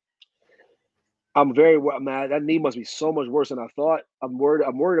 I'm very mad. That knee must be so much worse than I thought. I'm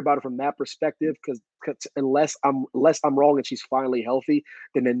worried about it from that perspective because unless I'm wrong and she's finally healthy,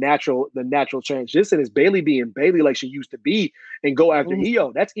 then the natural transition is Bayley being Bayley like she used to be and go after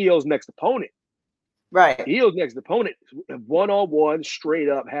Io. That's Io's next opponent. Right. Io's next opponent, 1-on-1, straight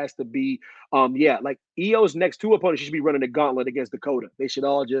up, has to be like Io's next two opponents, she should be running a gauntlet against Dakota. They should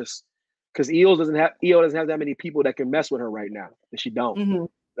all just because Io doesn't have that many people that can mess with her right now, and she don't. Mm-hmm.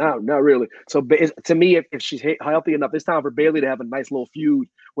 No, not really. So to me, if she's healthy enough, it's time for Bayley to have a nice little feud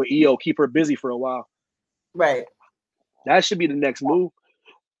with Io, keep her busy for a while. Right. That should be the next move.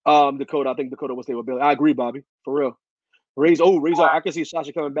 Dakota, I think Dakota will stay with Bayley. I agree, Bobby, for real. Razor, I can see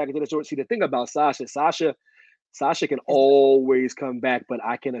Sasha coming back into the story. See, the thing about Sasha can always come back, but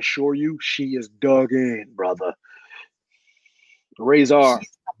I can assure you she is dug in, brother. Razor,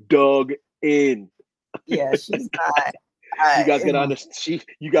 dug in. Yeah, she's not. You guys gotta understand.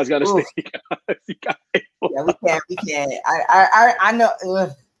 You guys gotta understand. Yeah, we can't. I know.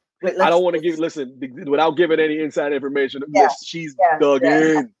 I don't want to give. Listen, without giving any inside information. Yeah, she's dug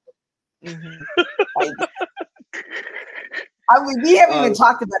in. Mm-hmm. I mean, we haven't even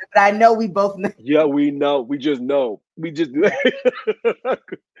talked about it, but I know we both know. Yeah, we know. We just know. We just.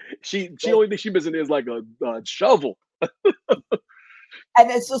 she only thing she missing is like a shovel.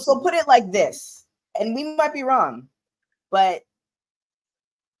 And so put it like this, and we might be wrong. But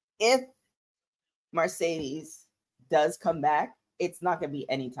if Mercedes does come back, it's not going to be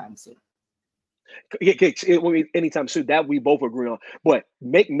anytime soon. It won't be anytime soon. That we both agree on. But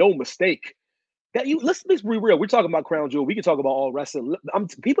make no mistake, let's be real. We're talking about Crown Jewel. We can talk about all wrestling.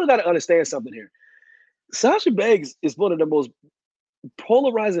 People got to understand something here. Sasha Banks is one of the most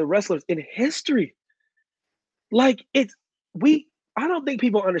polarizing wrestlers in history. Like I don't think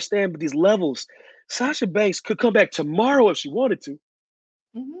people understand these levels. Sasha Banks could come back tomorrow if she wanted to.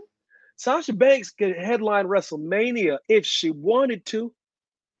 Mm-hmm. Sasha Banks could headline WrestleMania if she wanted to.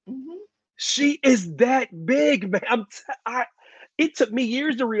 Mm-hmm. She is that big, man. It took me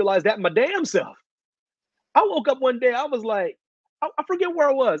years to realize that my damn self. I woke up one day, I was like, I forget where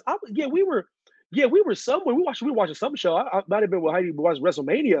I was. We were somewhere. We were watching some show. I might have been with Heidi watching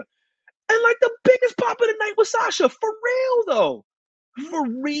WrestleMania. And like the biggest pop of the night was Sasha. For real, though. For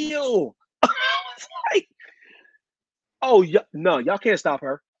real. Like, oh yeah, no, y'all can't stop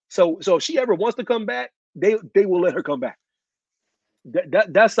her. So if she ever wants to come back, they will let her come back.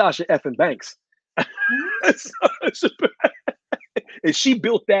 That's Sasha effing Banks. And she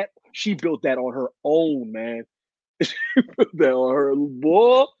built that on her own, man. She built that on her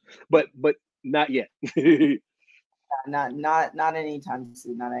boy, but not yet. not anytime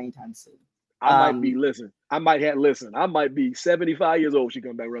soon. Not anytime soon. I might be 75 years old. She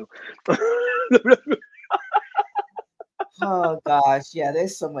come back around. Oh gosh, yeah.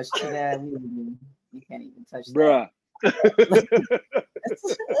 There's so much to that. You can't even touch that. Bruh.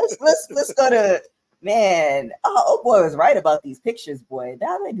 let's go to man. Oh boy, was right about these pictures, boy.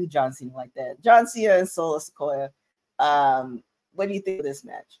 How do they do John Cena like that? John Cena and Solo Sikoa. What do you think of this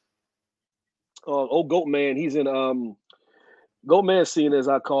match? Goat Man, he's in Goat Man Cena, as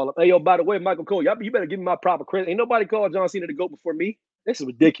I call him. Hey, yo, by the way, Michael Cole, you better give me my proper credit. Ain't nobody called John Cena the GOAT before me. This is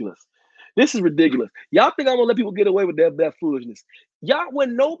ridiculous. Y'all think I'm gonna let people get away with that foolishness? Y'all,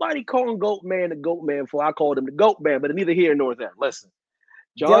 when nobody calling Goat Man the GOAT Man before, I called him the GOAT Man, but neither here nor there. Listen,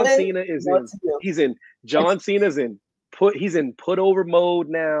 John Cena is he's in put over mode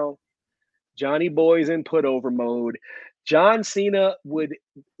now. Johnny Boy's in put over mode. John Cena would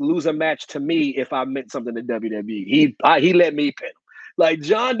lose a match to me if I meant something to WWE. He let me pin him. Like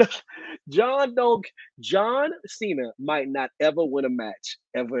John Cena might not ever win a match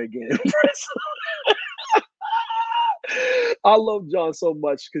ever again. I love John so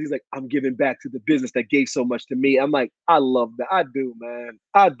much because he's like, I'm giving back to the business that gave so much to me. I'm like, I love that. I do, man.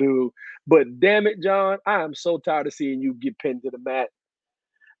 I do. But damn it, John, I am so tired of seeing you get pinned to the mat.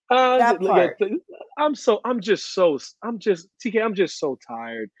 TK, I'm just so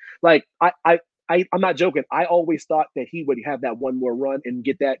tired. Like I'm not joking. I always thought that he would have that one more run and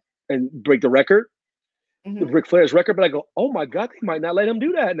get that and break the record. Ric Flair's record, but I go, oh my God, they might not let him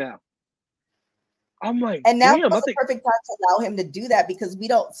do that now. I'm like, and now damn, it's the perfect time to allow him to do that because we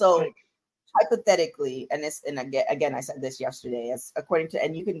don't. So hypothetically, and again, I said this yesterday, as according to,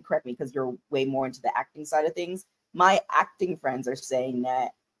 and you can correct me because you're way more into the acting side of things. My acting friends are saying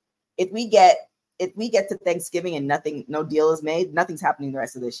that if we get to Thanksgiving and no deal is made, nothing's happening the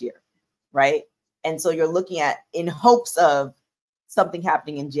rest of this year, right? And so you're looking at in hopes of something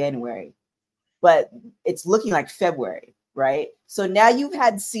happening in January, but it's looking like February, right? So now you've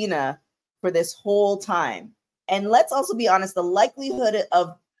had Cena for this whole time. And let's also be honest, the likelihood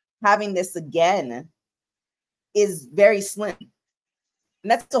of having this again is very slim. And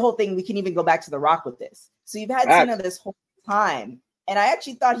that's the whole thing. We can even go back to The Rock with this. So you've had Cena this whole time. And I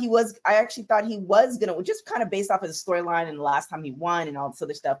actually thought he was gonna, just kind of based off of his storyline and the last time he won and all this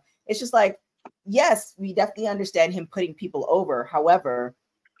other stuff. It's just like, yes, we definitely understand him putting people over. However,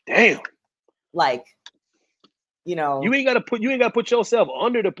 damn, like, you know, you ain't gotta put yourself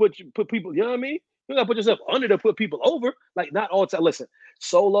under to put people, you know what I mean? You gotta put yourself under to put people over. Like, not all the time. Listen,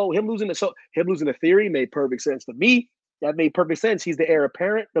 Solo, him losing the Theory made perfect sense to me. That made perfect sense. He's the heir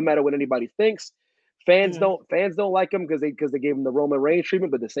apparent, no matter what anybody thinks. Fans don't like him because they gave him the Roman Reigns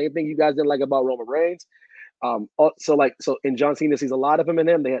treatment, but the same thing you guys didn't like about Roman Reigns. So in John Cena sees a lot of him in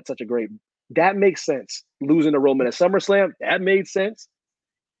them. They had such a great, that makes sense. Losing to Roman at SummerSlam, that made sense.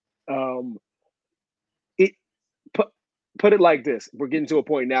 Put it like this: we're getting to a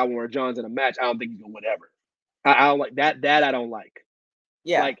point now where John's in a match. I don't think he's gonna whatever. I don't like that. That I don't like.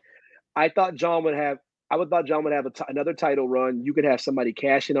 Yeah, like I thought John would have. I would thought John would have another title run. You could have somebody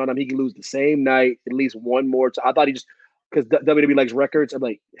cash in on him. He could lose the same night, at least one more. I thought he just, because WWE likes records. I'm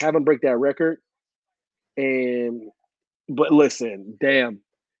like, have him break that record. But listen, damn.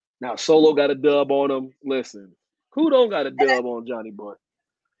 Now Solo got a dub on him. Listen, who don't got a dub on Johnny Boy?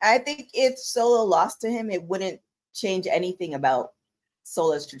 I think if Solo lost to him, it wouldn't change anything about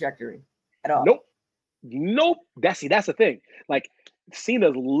Solo's trajectory at all. Nope. That's the thing. Like,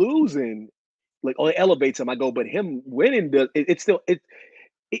 Cena's losing, like, it elevates him. I go, but him winning it's still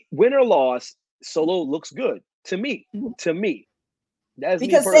win or loss, Solo looks good to me. To me, that's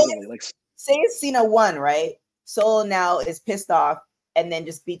because me personally. Say if Cena won, right? Solo now is pissed off and then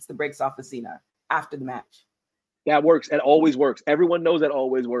just beats the brakes off of Cena after the match. That works. It always works. Everyone knows that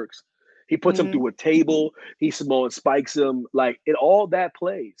always works. He puts him through a table. He Samoan spikes him. Like, all that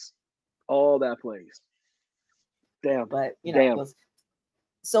plays. All that plays. Damn. But you know.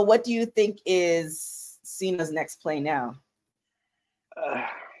 So what do you think is Cena's next play now?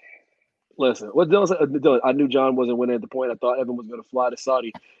 Listen, what Dylan said, I knew John wasn't winning at the point. I thought Evan was going to fly to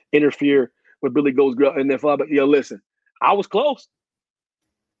Saudi, interfere with Billy Goat's girl, and then fly. But listen, I was close.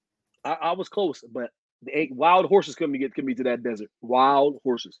 I was close, but the wild horses couldn't get me to that desert. Wild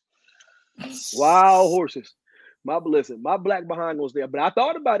horses. My black behind was there, but I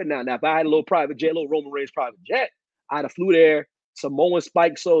thought about it now. Now, if I had a little private jet, little Roman Reigns private jet, I'd have flew there, Samoan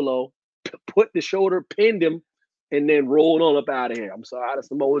spike Solo, put the shoulder, pinned him, and then rolled on up out of here. I'm sorry, I'd have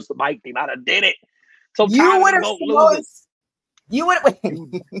Samoan spiked him. I'd have did it. So you would have Samoan. You would have.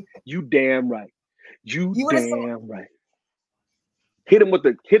 You damn right. You damn right. Hit him with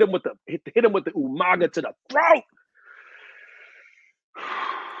the Umaga to the throat.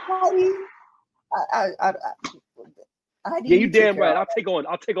 You damn right. I'll take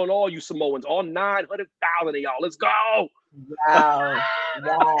on all you Samoans, all 900,000 of y'all. Let's go. Wow.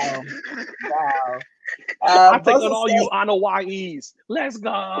 I'll take on all you Anawai's. Let's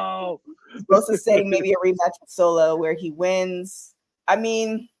go. Bosa saying maybe a rematch with Solo where he wins. I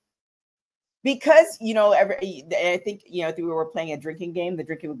mean, because I think if we were playing a drinking game, the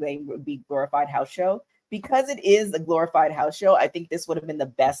drinking game would be glorified house show. Because it is a glorified house show, I think this would have been the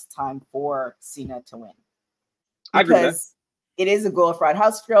best time for Cena to win. Because it is a glorified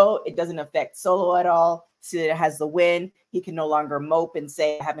house show. It doesn't affect Solo at all. Cena has the win. He can no longer mope and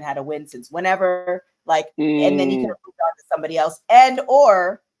say, I haven't had a win since whenever. And then he can move on to somebody else. And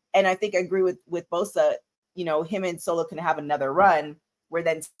I think I agree with Bosa, him and Solo can have another run where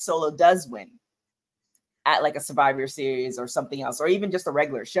then Solo does win at like a Survivor Series or something else, or even just a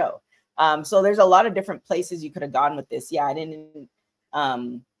regular show. So there's a lot of different places you could have gone with this. Yeah, I didn't.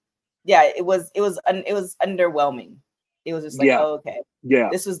 It was underwhelming. It was just like, oh, okay. Yeah.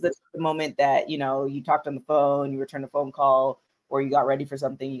 This was the moment that, you talked on the phone, you returned a phone call, or you got ready for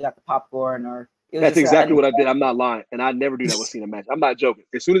something, you got the popcorn, or that's exactly what I did. I'm not lying. And I never do that with Cena match. I'm not joking.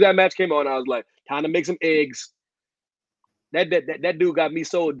 As soon as that match came on, I was like, time to make some eggs. That dude got me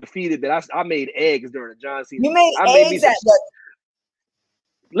so defeated that I made eggs during the John Cena. You made eggs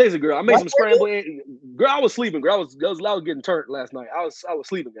Listen, girl, I made some scrambled eggs. Girl, I was sleeping. Girl, I was getting turned last night. I was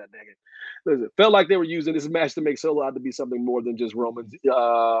sleeping. God dang it. Listen, felt like they were using this match to make Solo out to be something more than just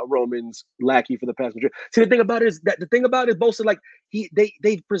Roman's lackey for the past majority. See, the thing about it is both said like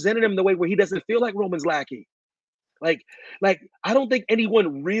they presented him the way where he doesn't feel like Roman's lackey. Like I don't think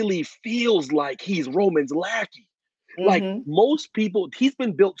anyone really feels like he's Roman's lackey. Like most people, he's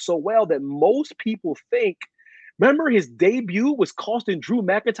been built so well that most people think. Remember, his debut was costing Drew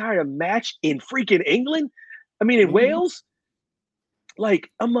McIntyre a match in freaking England. I mean, in Wales.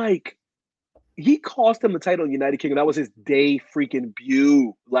 Like, I'm like, he cost him the title in the United Kingdom. That was his day freaking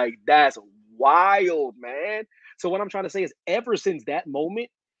debut. Like, that's wild, man. So what I'm trying to say is, ever since that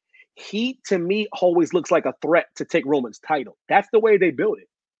moment, he to me always looks like a threat to take Roman's title. That's the way they built it,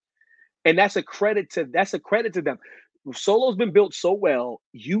 and that's a credit to them. Solo's been built so well.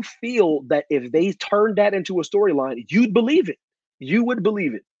 You feel that if they turned that into a storyline, you'd believe it. You would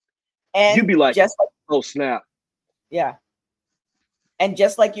believe it, and you'd be like, "Oh snap!" Yeah. And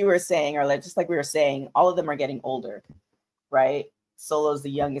just like you were saying, or just like we were saying, all of them are getting older, right? Solo's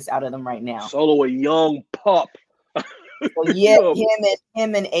the youngest out of them right now. Solo, a young pup. Well, yeah,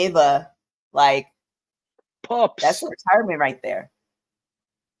 him and Ava, like pups. That's retirement right there.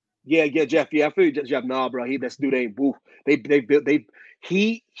 Yeah, Jeff. Yeah, I feel you, Jeff. Nah, bro, this dude ain't woo. He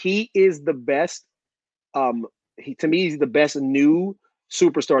is the best. To me, he's the best new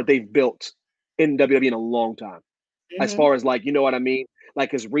superstar they've built in WWE in a long time. As far as like, you know what I mean?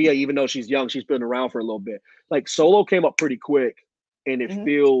 Like, because Rhea, even though she's young, she's been around for a little bit. Like Solo came up pretty quick, and he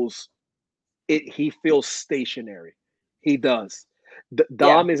feels stationary. He does.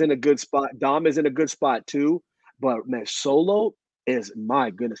 Dom is in a good spot. Dom is in a good spot too. But man, Solo is, my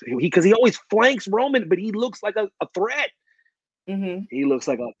goodness, because he always flanks Roman, but he looks like a threat. He looks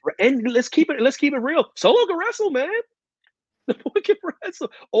like a threat. And let's keep it real. Solo can wrestle, man. The boy can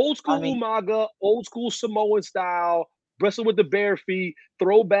wrestle. Old school Umaga, old school Samoan style, wrestle with the bare feet,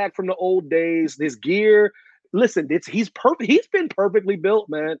 throwback from the old days. His gear. Listen, he's perfect. He's been perfectly built,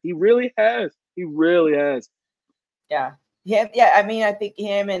 man. He really has. He really has. Yeah. Yeah. I mean, I think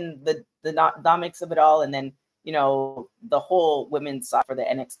him and the dynamics of it all, and then, you know, the whole women's side for the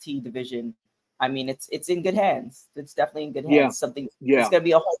NXT division. I mean, it's in good hands. It's definitely in good hands. Yeah. It's gonna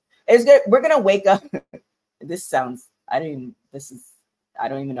be a whole. We're gonna wake up. This sounds. I don't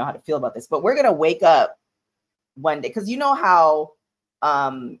even know how to feel about this, but we're gonna wake up one day, because you know how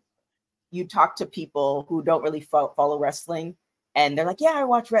you talk to people who don't really follow wrestling, and they're like, yeah, I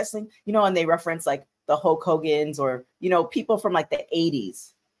watch wrestling, you know, and they reference like the Hulk Hogan's or, you know, people from like the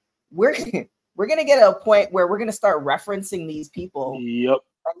 80s. We're gonna get to a point where we're gonna start referencing these people. Yep.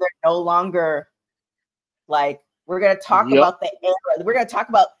 And they're no longer like, we're gonna talk about the era. We're gonna talk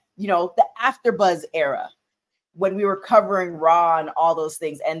about, you know, the AfterBuzz era, when we were covering Raw and all those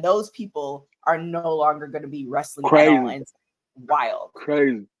things, and those people are no longer going to be wrestling at all. And it's wild.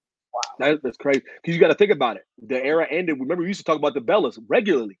 Crazy. Wow. That's crazy. Because you got to think about it. The era ended. Remember, we used to talk about the Bellas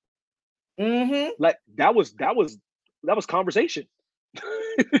regularly. Like that was conversation.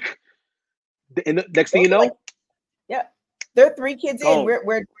 And the next thing you know, they're 3 kids in.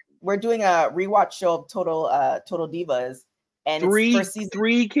 We're doing a rewatch show of Total Divas, and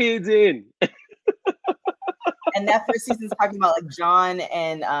three kids in. And that first season's talking about like John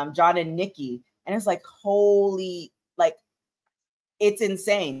and Nikki, and it's like, holy, like, it's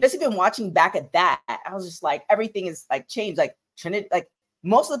insane. Just even watching back at that, I was just like, everything is like changed. Like Trinity, like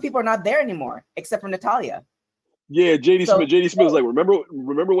most of the people are not there anymore except for Natalya. Yeah, JD Smith. JD Smith was like,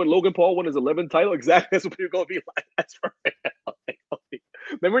 remember when Logan Paul won his 11th title? Exactly. That's what people are gonna be like. That's right.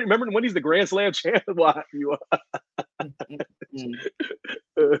 Remember when he's the Grand Slam champ? Why you are?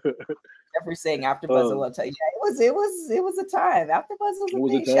 Jeffrey saying AfterBuzz, I will tell you, it was a time. AfterBuzz was a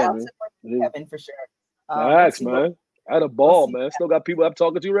big shout to Kevin for sure. Thanks, man. I had a ball, man. Still got people I'm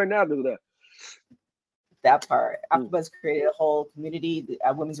talking to right now because of that. That part. AfterBuzz created a whole community.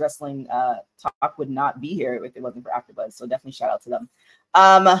 Women's wrestling talk would not be here if it wasn't for AfterBuzz. So definitely shout out to them.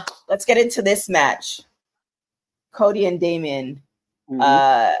 Let's get into this match. Cody and Damian.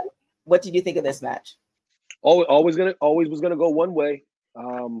 What did you think of this match? Always was gonna go one way.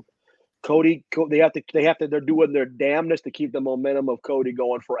 Cody, they're doing their damnness to keep the momentum of Cody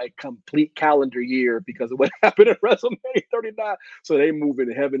going for a complete calendar year because of what happened at WrestleMania 39. So they move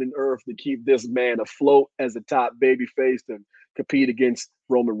in heaven and earth to keep this man afloat as the top baby face and compete against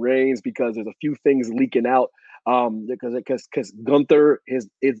Roman Reigns, because there's a few things leaking out. Because Gunther, his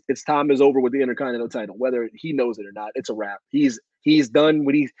time is over with the Intercontinental title, whether he knows it or not. It's a wrap. He's done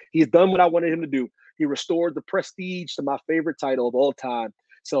he's done what I wanted him to do. He restored the prestige to my favorite title of all time.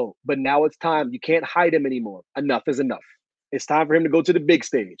 So, but now it's time. You can't hide him anymore. Enough is enough. It's time for him to go to the big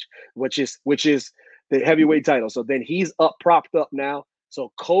stage, which is the heavyweight title. So then he's propped up now.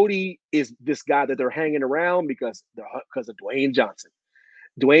 So Cody is this guy that they're hanging around because of Dwayne Johnson.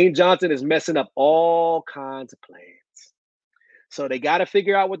 Dwayne Johnson is messing up all kinds of plans. So they got to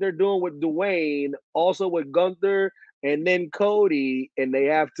figure out what they're doing with Dwayne, also with Gunther, and then Cody, and they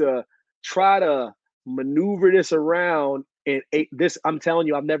have to try to maneuver this around. And this, I'm telling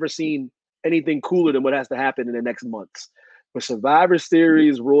you, I've never seen anything cooler than what has to happen in the next months for Survivor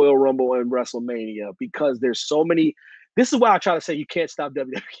Series, Royal Rumble, and WrestleMania, because there's so many. This is why I try to say you can't stop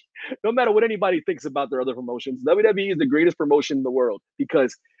WWE. No matter what anybody thinks about their other promotions, WWE is the greatest promotion in the world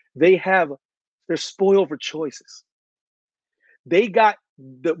because they're spoiled for choices. They got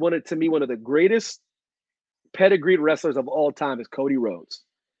one of the greatest pedigreed wrestlers of all time is Cody Rhodes.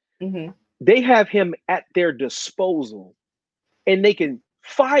 Mm-hmm. They have him at their disposal, and they can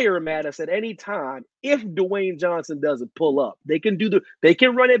fire him at us at any time if Dwayne Johnson doesn't pull up. They can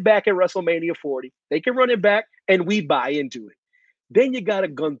run it back at WrestleMania 40. They can run it back, and we buy into it. Then you got a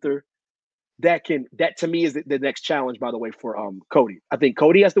Gunther that to me is the next challenge, by the way, for Cody. I think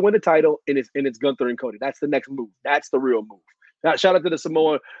Cody has to win the title, and it's Gunther and Cody. That's the next move. That's the real move. Now, shout out to the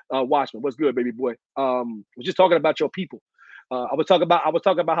Samoa Watchman. What's good, baby boy? We're just talking about your people. I was talking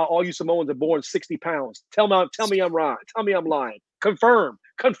about how all you Samoans are born 60 pounds. Tell me I'm wrong. Tell me I'm lying. Confirm.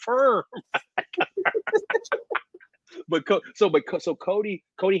 But Cody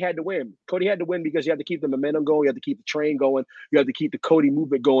had to win. Cody had to win because you have to keep the momentum going. You have to keep the train going. You have to keep the Cody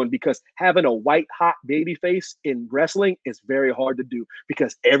movement going, because having a white hot baby face in wrestling is very hard to do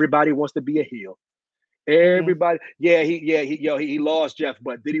because everybody wants to be a heel. Everybody, he lost, Jeff.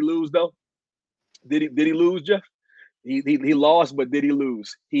 But did he lose though? Did he lose, Jeff? He lost, but did he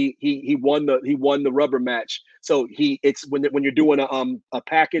lose? He won the rubber match. So it's when you're doing a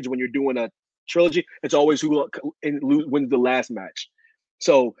package, when you're doing a trilogy, it's always who wins the last match.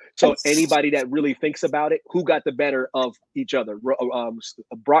 So anybody that really thinks about it, who got the better of each other?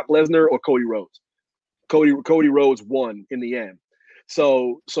 Brock Lesnar or Cody Rhodes? Cody Rhodes won in the end.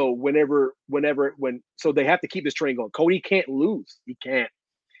 So they have to keep this train going. Cody can't lose. He can't.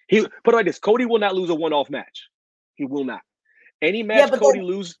 He put it like this: Cody will not lose a one-off match. He will not. Any match Cody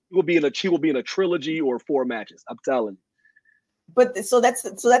lose will be in a trilogy or 4 matches. I'm telling you. But so that's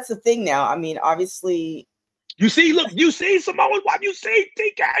the thing now. I mean, obviously, you see Samoan. What you see,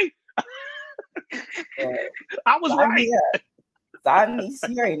 TK? I was right. Sign me,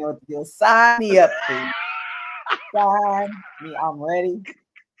 you already know what to do. Sign me up, please. Sign me. I'm ready.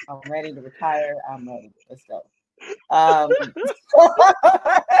 I'm ready to retire. I'm ready. Let's go.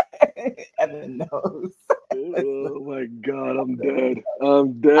 Evan knows. Oh my God, I'm dead.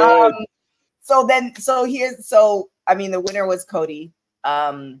 I mean, the winner was Cody.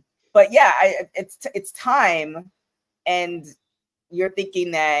 But yeah, it's time, and you're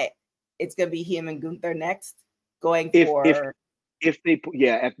thinking that it's gonna be him and Gunther next, it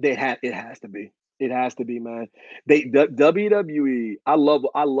has to be. It has to be, man. WWE, I love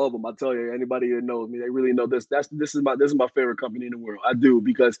them. I tell you, anybody that knows me, they really know this. This is my favorite company in the world. I do,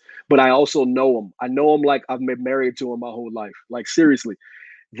 but I also know them. I know them like I've been married to them my whole life. Like seriously,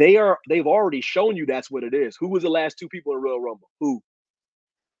 they've already shown you that's what it is. Who was the last 2 people in Royal Rumble? Who?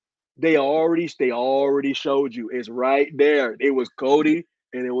 They already showed you. It's right there. It was Cody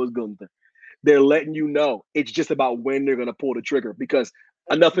and it was Gunther. They're letting you know. It's just about when they're gonna pull the trigger, because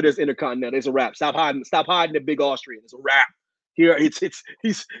enough of this Intercontinental. It's a wrap. Stop hiding the big Austrian. It's a wrap. Here,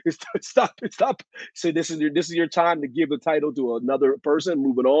 stop. So this is your time to give the title to another person.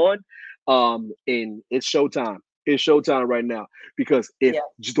 Moving on, and it's showtime. It's showtime right now, because if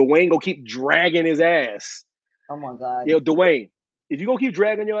Dwayne gonna keep dragging his ass. Oh my God. Dwayne, if you're gonna keep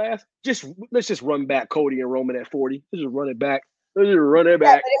dragging your ass, let's just run back Cody and Roman at 40. Let's just run it back.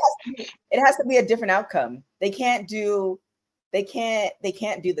 Back. It has to be a different outcome. They can't do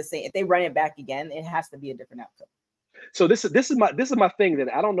the same. If they run it back again, it has to be a different outcome. So this is my thing,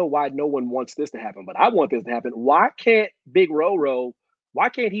 that I don't know why no one wants this to happen, but I want this to happen. Why can't Big Roro? Why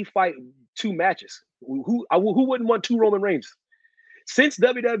can't he fight 2 matches? Who wouldn't want 2 Roman Reigns? Since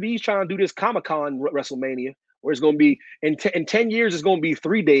WWE's trying to do this Comic-Con WrestleMania, where it's going to be in 10 years, it's going to be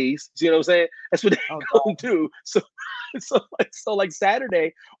 3 days. See what I'm saying? That's what they're going to do. So like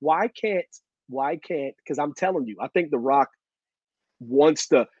Saturday, why can't? Because I'm telling you, I think The Rock wants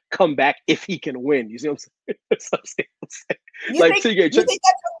to come back if he can win. You see what I'm saying? You think that's what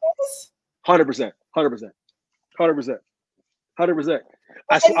it is? 100%.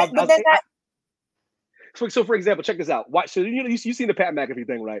 So for example, check this out. Why? So you seen the Pat McAfee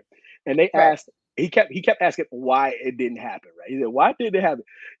thing, right? And they asked. He kept asking why it didn't happen, right? He said, "Why didn't it happen?"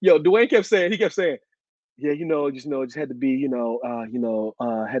 Dwayne kept saying, yeah, just had to be,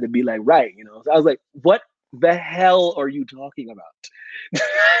 had to be like right, So I was like, what the hell are you talking about?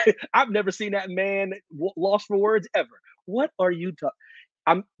 I've never seen that man lost for words ever. What are you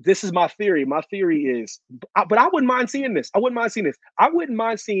talking? This is my theory. My theory is, but I wouldn't mind seeing this. I wouldn't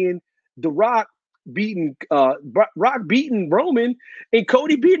mind seeing The Rock beating Roman and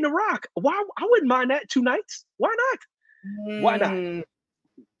Cody beating The Rock. Why? I wouldn't mind that 2 nights. Why not? Why not?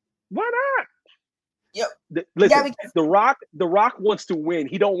 Why not? Yep. Listen, The Rock wants to win.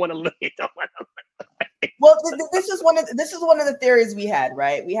 He don't want to lose. Well, this is one of the theories we had,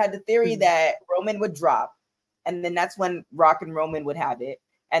 right? We had the theory that Roman would drop, and then that's when Rock and Roman would have it,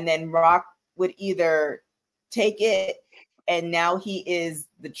 and then Rock would either take it, and now he is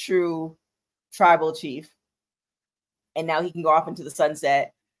the true tribal chief, and now he can go off into the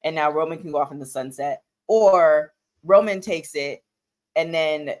sunset, and now Roman can go off in the sunset, or Roman takes it, and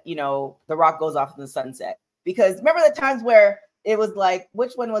then The Rock goes off in the sunset. Because remember the times where it was like,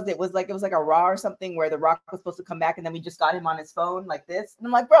 which one was it? It was like a Raw or something where The Rock was supposed to come back, and then we just got him on his phone like this, and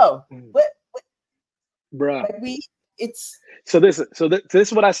I'm like, bro, what? Bro, like so this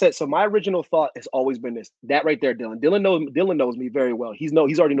is what I said. So my original thought has always been this. That right there, Dylan. Dylan knows me very well. He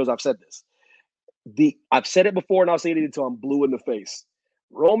already knows I've said this. I've said it before, and I'll say it until I'm blue in the face.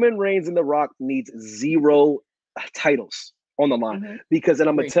 Roman Reigns and The Rock needs 0 titles on the line because, and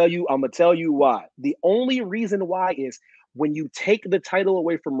I'm gonna tell you why. The only reason why is when you take the title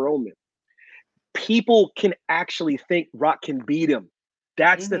away from Roman, people can actually think Rock can beat him.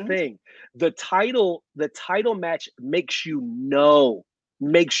 That's the thing. The title match makes you know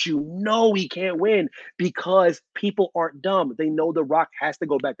he can't win because people aren't dumb. They know The Rock has to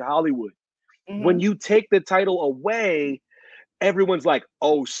go back to Hollywood. When you take the title away, everyone's like,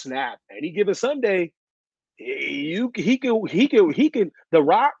 "Oh snap!" Any given Sunday, he can. The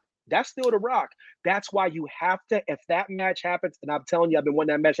Rock, that's still The Rock. That's why you have to. If that match happens, and I'm telling you, I've been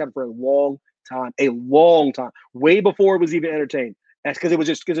wanting that match happen for a long time, way before it was even entertained. That's because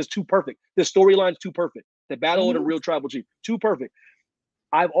it's too perfect. The storyline's too perfect. The battle of the real tribal chief, too perfect.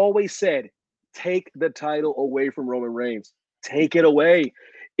 I've always said, take the title away from Roman Reigns. Take it away,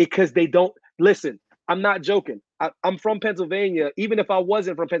 because they don't listen. I'm not joking. I'm from Pennsylvania. Even if I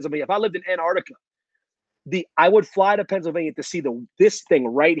wasn't from Pennsylvania, if I lived in Antarctica, I would fly to Pennsylvania to see this thing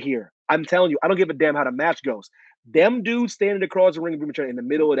right here. I'm telling you, I don't give a damn how the match goes. Them dudes standing across the ring in the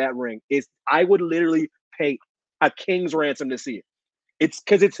middle of that ring I would literally pay a king's ransom to see it. It's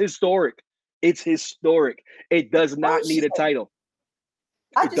because it's historic. It's historic. It does not need a title.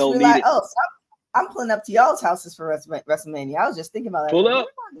 I just realized, I'm pulling up to y'all's houses for WrestleMania. I was just thinking about that. Pull up.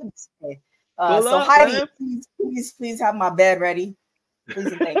 So Heidi, please have my bed ready. Please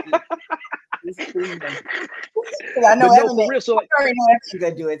and thank you. Please, I know Evan already know Evan's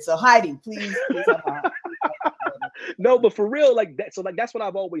gonna do it. So Heidi, please have my no, but for real, like that. So like that's what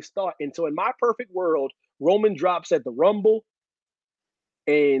I've always thought. And so in my perfect world, Roman drops at the Rumble,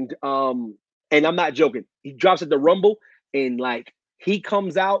 and I'm not joking. He drops at the Rumble, and like he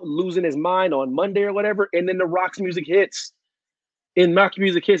comes out losing his mind on Monday or whatever, and then the Rock's music hits, and Rock's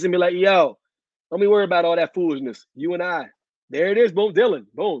music hits, and be like, "Yo, don't be worried about all that foolishness. You and I, there it is. Boom, Dylan.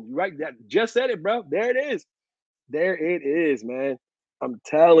 Boom, you right? That just said it, bro. There it is. There it is, man. I'm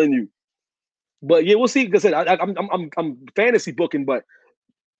telling you." But yeah, we'll see. Because I'm fantasy booking, but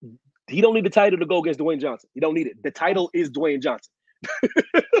he don't need the title to go against Dwayne Johnson. He don't need it. The title is Dwayne Johnson.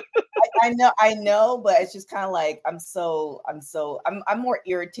 I know, but it's just kind of like I'm more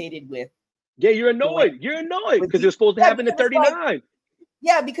irritated with. Yeah, you're annoyed. You're annoyed because it's supposed to happen at 39.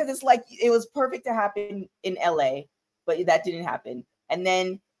 Yeah, because it's like it was perfect to happen in LA, but that didn't happen. And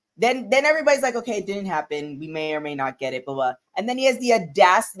then everybody's like, okay, it didn't happen. We may or may not get it, blah blah. And then he has the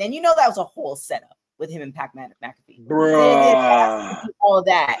audacity, and that was a whole setup with him and Pat McAfee. Bruh. All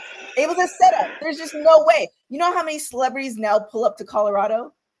that. It was a setup. There's just no way. You know how many celebrities now pull up to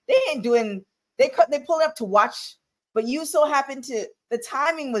Colorado? They ain't doing. They pull up to watch, but you so happen to. The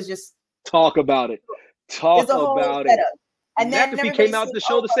timing was just. Talk about it. Talk about it. And then McAfee came out to the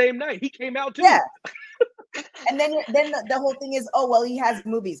show the same night. He came out too. Yeah. And then the whole thing is, oh well, he has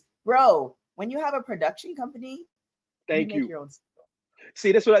movies, bro. When you have a production company, thank you. Your own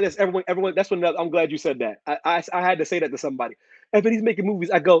See, that's everyone. That's what I'm glad you said that. I had to say that to somebody. And when he's making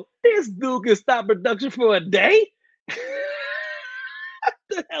movies, I go, this dude can stop production for a day. What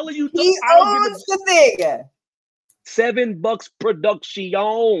the hell are you doing? He owns the thing. $7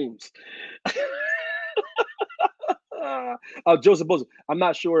 productions. Joseph Bosa. I'm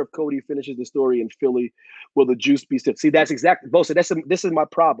not sure if Cody finishes the story in Philly. Will the juice be still? See, that's exactly Bosa. This is my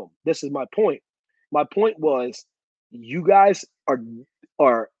problem. This is my point. My point was, you guys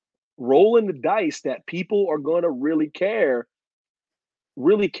are rolling the dice that people are going to really care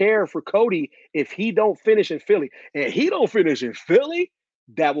for Cody if he don't finish in Philly. And he don't finish in Philly,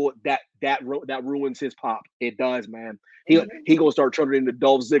 that ruins his pop. It does, man. He gonna start turning into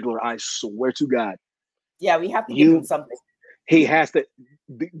Dolph Ziggler. I swear to God. Yeah, we have to give him something. He has to.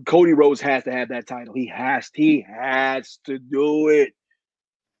 Cody Rhodes has to have that title. He has to do it.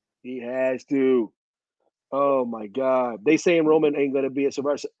 He has to. Oh my God! They saying Roman ain't gonna be at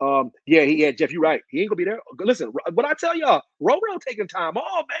Survivor. Yeah, Jeff, you're right. He ain't gonna be there. Listen, what I tell y'all, Roman taking time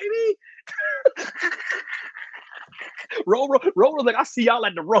off, baby. Roman, like, I see y'all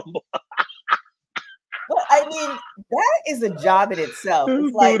at the Rumble. Well, I mean, that is a job in itself. This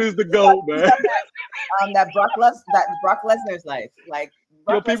it's like, dude is the GOAT, man. That Brock Lesnar's life, like.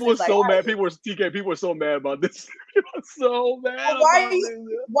 People were so mad. People were so mad about this. People were so mad.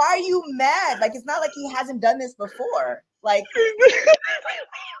 Why are you mad? Like, it's not like he hasn't done this before. Like,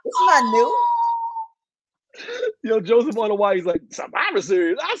 it's not new. Yo, Joseph on the why he's like, Survivor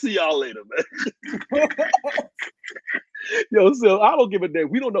Series. I'll see y'all later, man. Yo, so I don't give a damn.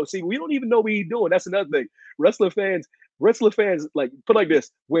 We don't know. See, we don't even know what he's doing. That's another thing. Wrestler fans, like, put like this: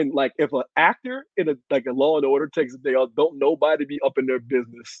 when, like, if an actor in a Law and Order takes a day off, don't nobody be up in their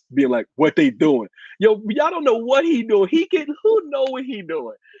business being like, what they doing? Yo, y'all don't know what he doing. Who know what he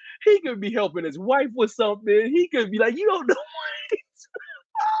doing? He could be helping his wife with something. He could be like, you don't know what he's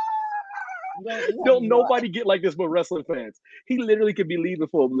don't nobody get like this but wrestling fans. He literally could be leaving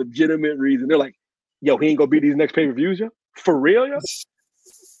for a legitimate reason. They're like, yo, he ain't gonna be these next pay-per-views, yo? For real, yo?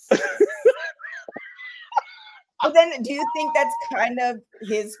 But then, do you think that's kind of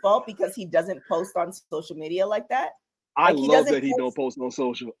his fault because he doesn't post on social media like that? I love that he don't post on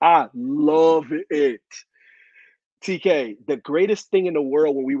social. I love it. TK, the greatest thing in the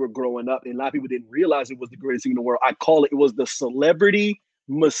world when we were growing up, and a lot of people didn't realize it was the greatest thing in the world. I call it was the celebrity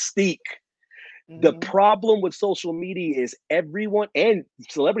mystique. Mm-hmm. The problem with social media is everyone, and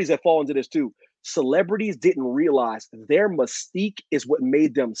celebrities that fall into this too, celebrities didn't realize their mystique is what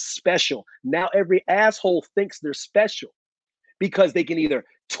made them special. Now every asshole thinks they're special because they can either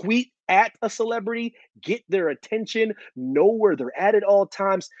tweet at a celebrity, get their attention, know where they're at all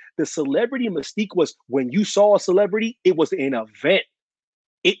times. The celebrity mystique was when you saw a celebrity, it was an event.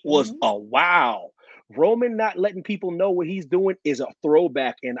 It was a wow. Roman not letting people know what he's doing is a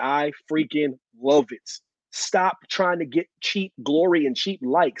throwback, and I freaking love it. Stop trying to get cheap glory and cheap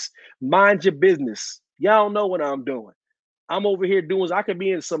likes. Mind your business. Y'all know what I'm doing. I'm over here doing, I could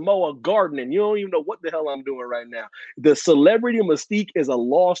be in Samoa gardening. You don't even know what the hell I'm doing right now. The celebrity mystique is a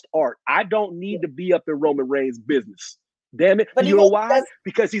lost art. I don't need to be up in Roman Reigns' business. Damn it. But you know why?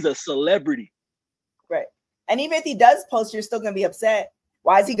 Because he's a celebrity. Right. And even if he does post, you're still going to be upset.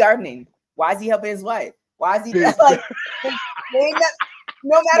 Why is he gardening? Why is he helping his wife? Why is he like,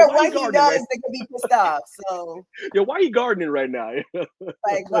 no matter what he does, right? They could be pissed off. So, yo, why are you gardening right now?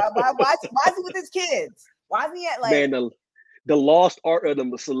 Like, why is he with his kids? Why is he at, like, man, the lost art of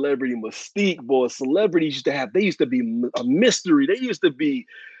the celebrity mystique, boy. Celebrities used to be a mystery. They used to be,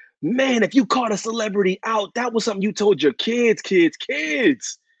 man, if you caught a celebrity out, that was something you told your kids.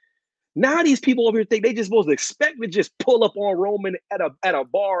 Now these people over here think they just supposed to expect to just pull up on Roman at a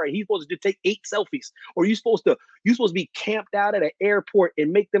bar and he's supposed to just take 8 selfies. Or you supposed to be camped out at an airport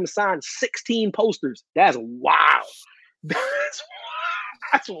and make them sign 16 posters. That's wild. That's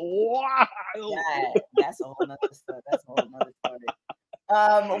wild. Yeah, that's a whole nother story.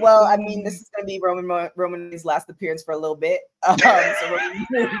 Well, I mean, this is going to be Roman's last appearance for a little bit. So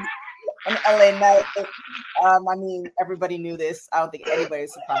on LA Knight. I mean, everybody knew this. I don't think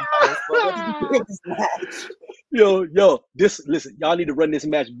anybody's surprised by this. But what did you think of this match? Yo, listen, y'all need to run this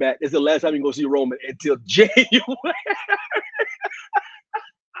match back. It's the last time you go see Roman until January.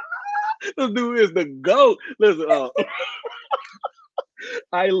 This dude is the GOAT. Listen,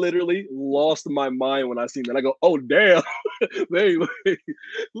 I literally lost my mind when I seen that. I go, oh damn. Anyway,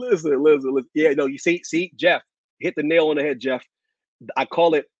 listen. Yeah, no, you see, Jeff, hit the nail on the head, Jeff. I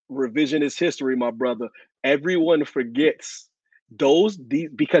call it revisionist history, my brother. Everyone forgets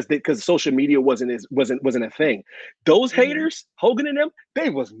because social media wasn't a thing. Those haters, Hogan and them, they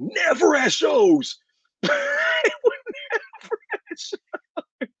was never at shows. They were never at shows.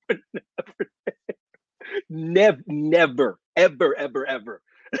 Never, ever.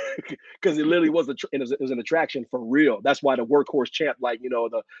 Because it literally was it was an attraction for real. That's why the workhorse champ, like,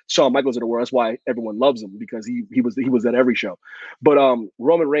 the Shawn Michaels of the world, that's why everyone loves him, because he was at every show. But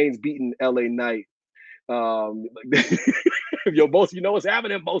Roman Reigns beating LA Knight. Yo, both, you know what's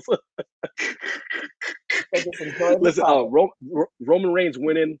happening, both. Listen, Roman Reigns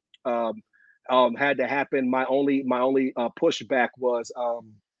winning had to happen. My only pushback was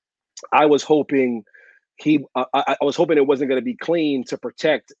I was hoping I was hoping it wasn't going to be clean to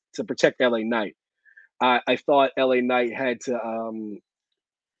protect LA Knight. I thought LA Knight had to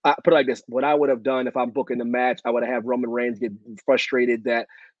I put it like this: what I would have done if I'm booking the match, I would have Roman Reigns get frustrated that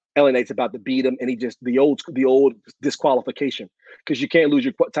LA Knight's about to beat him, and he just the old disqualification, because you can't lose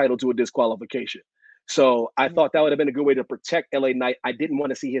your title to a disqualification. So I thought that would have been a good way to protect LA Knight. I didn't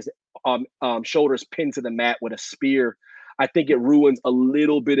want to see his shoulders pinned to the mat with a spear. I think it ruins a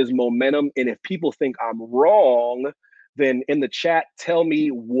little bit his momentum. And if people think I'm wrong, then in the chat, tell me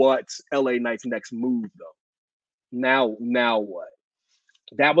what's LA Knight's next move, though. Now what?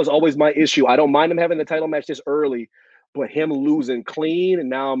 That was always my issue. I don't mind him having the title match this early, but him losing clean, and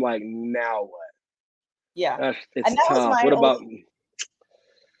now I'm like, now what? Yeah. It's tough. What about...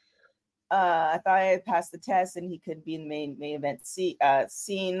 I thought I had passed the test and he could be in the main event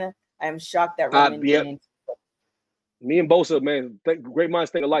scene. I'm shocked that Roman didn't. Me and Bosa, man, great minds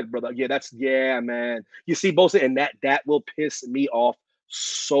think alike, brother. Yeah, man. You see Bosa, and that will piss me off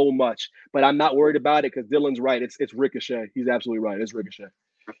so much. But I'm not worried about it because Dylan's right. It's Ricochet. He's absolutely right. It's Ricochet.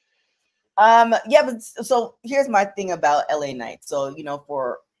 Yeah, but so here's my thing about LA Knight. So,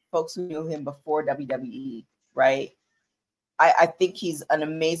 for folks who knew him before WWE, right? I think he's an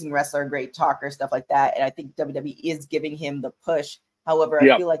amazing wrestler, great talker, stuff like that. And I think WWE is giving him the push. However,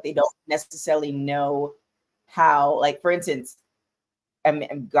 I feel like they don't necessarily know how, like, for instance,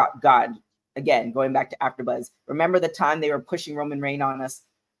 God, again, going back to AfterBuzz, remember the time they were pushing Roman Reigns on us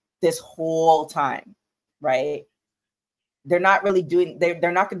this whole time, right? They're not really doing,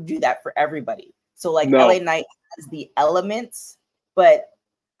 they're not going to do that for everybody. So, like, LA Knight has the elements, but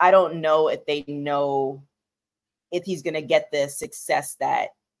I don't know if they know if he's going to get the success that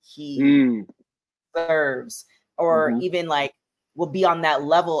he deserves, or even like will be on that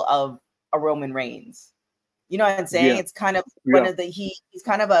level of a Roman Reigns. You know what I'm saying? It's kind of one of the, he's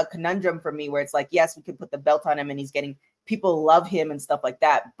kind of a conundrum for me where it's like, yes, we could put the belt on him and he's getting, people love him and stuff like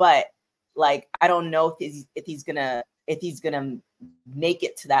that. But like, I don't know if he's gonna make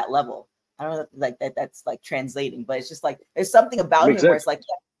it to that level. I don't know, like that's like translating, but it's just like, there's something about him where it's like,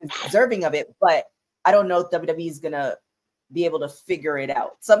 yeah, he's deserving of it, but I don't know if WWE is gonna be able to figure it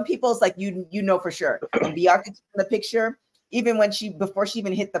out. Some people's like, you know for sure. When Bianca's in the picture, even when before she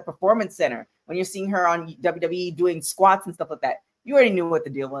even hit the Performance Center, when you're seeing her on WWE doing squats and stuff like that, you already knew what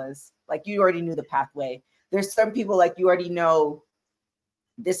the deal was. Like, you already knew the pathway. There's some people like, you already know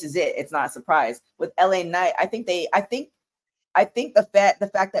this is it. It's not a surprise. With LA Knight, I think the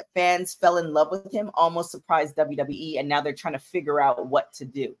fact that fans fell in love with him almost surprised WWE, and now they're trying to figure out what to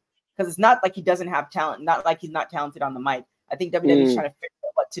do. Because it's not like he doesn't have talent, not like he's not talented on the mic. I think WWE is trying to figure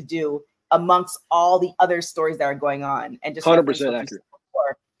out what to do amongst all the other stories that are going on. And just 100% accurate.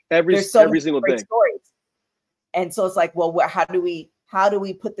 Every single thing. Stories. And so it's like, well, how do we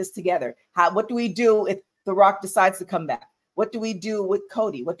put this together? What do we do if The Rock decides to come back? What do we do with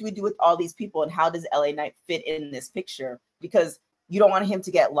Cody? What do we do with all these people? And how does LA Knight fit in this picture? Because you don't want him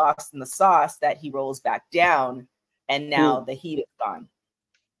to get lost in the sauce that he rolls back down, and now the heat is gone.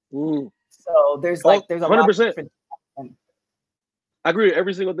 So there's a 100%. Lot of different. I agree with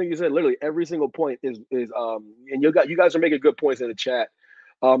every single thing you said. Literally every single point is and you guys are making good points in the chat.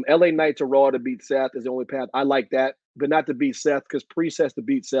 LA Knight to Raw to beat Seth is the only path. I like that, but not to beat Seth, because Priest has to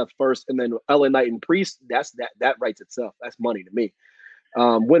beat Seth first, and then LA Knight and Priest. That writes itself. That's money to me.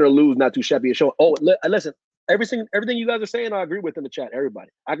 Win or lose, not too shabby a show. Oh, listen, everything you guys are saying, I agree with in the chat. Everybody,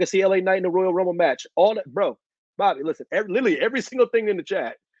 I can see LA Knight in the Royal Rumble match. All that, bro. Bobby, listen, literally every single thing in the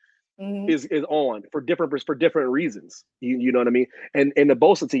chat is on for different reasons. You know what I mean? And the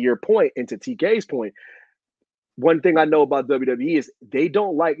Bosa, to your point and to TK's point, one thing I know about WWE is they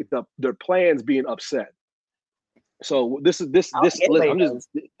don't like their plans being upset. So this. Listen,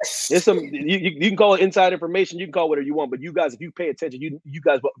 it's some you can call it inside information. You can call it whatever you want, but you guys, if you pay attention, you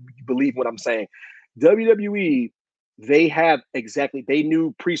guys believe what I'm saying. WWE, they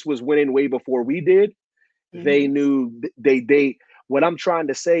knew Priest was winning way before we did. They knew they. What I'm trying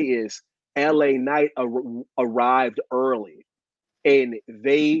to say is LA Knight arrived early, and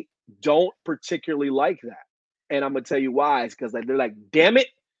they don't particularly like that. And I'm gonna tell you why. It's because they're like, damn it,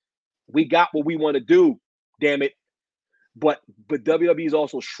 we got what we want to do. Damn it. But WWE is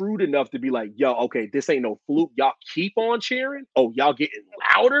also shrewd enough to be like, yo, okay, this ain't no fluke. Y'all keep on cheering. Oh, y'all getting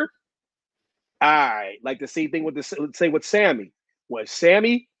louder. All right, like the same thing with Sammy. Well,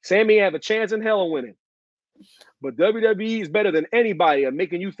 Sammy have a chance in hell of winning. But WWE is better than anybody at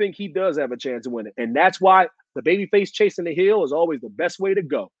making you think he does have a chance of winning. And that's why the babyface chasing the heel is always the best way to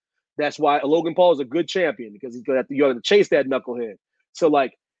go. That's why Logan Paul is a good champion, because you have to chase that knucklehead. So,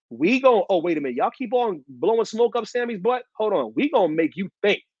 like, oh, wait a minute. Y'all keep on blowing smoke up Sammy's butt? Hold on. We going to make you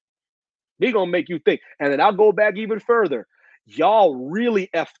think. He gonna make you think. And then I'll go back even further. Y'all really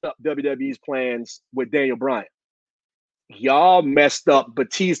effed up WWE's plans with Daniel Bryan. Y'all messed up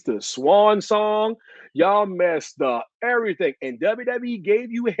Batista's swan song. Y'all messed up everything. And WWE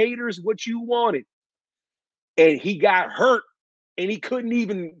gave you haters what you wanted. And he got hurt and he couldn't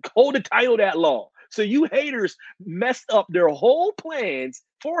even hold the title that long. So you haters messed up their whole plans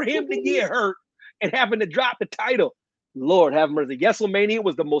for him to get hurt and having to drop the title. Lord have mercy. WrestleMania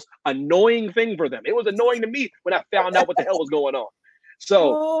was the most annoying thing for them. It was annoying to me when I found out what the hell was going on.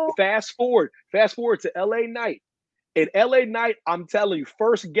 So fast forward to LA Knight. In LA Knight, I'm telling you,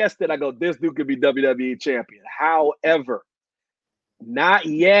 first guess that I go, this dude could be WWE champion. However, not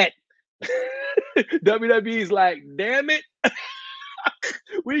yet. WWE's like, damn it.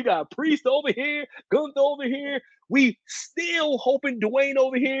 We got Priest over here, Gunther over here. We still hoping Dwayne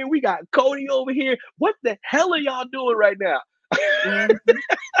over here. We got Cody over here. What the hell are y'all doing right now?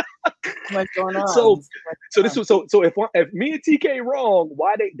 What's going on? So if me and TK wrong,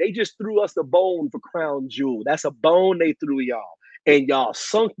 why they just threw us the bone for Crown Jewel. That's a bone they threw y'all, and y'all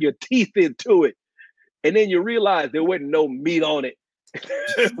sunk your teeth into it, and then you realize there wasn't no meat on it.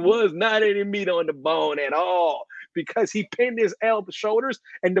 There was not any meat on the bone at all because he pinned his shoulders.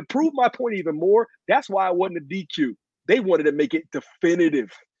 And to prove my point even more, that's why it wasn't a DQ. They wanted to make it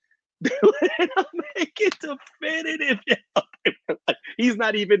definitive. They wanted to make it definitive. He's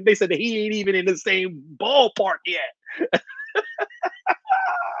not even, they said that he ain't even in the same ballpark yet.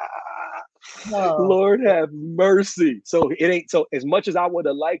 No. Lord have mercy. So it ain't, so as much as I would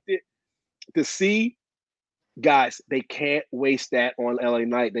have liked it to see, guys, they can't waste that on LA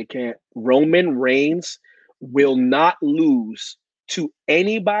Knight. They can't. Roman Reigns will not lose to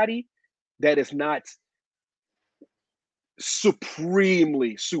anybody that is not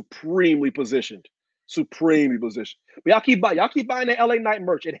supremely positioned. But y'all keep buying that LA Knight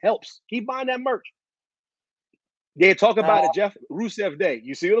merch. It helps. Keep buying that merch. They talk about it, Jeff Rusev Day.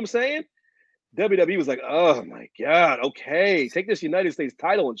 You see what I'm saying? WWE was like, oh my God, okay, take this United States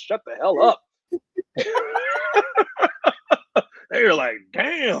title and shut the hell up. They were like,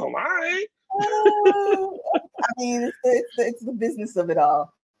 damn, all right. I mean, it's the business of it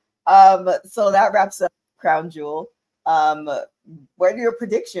all. So that wraps up Crown Jewel. What are your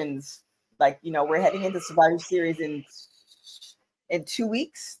predictions? Like, you know, we're heading into Survivor Series in 2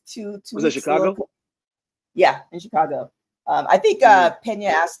 weeks. Was it Chicago? Yeah, in Chicago. I think Pena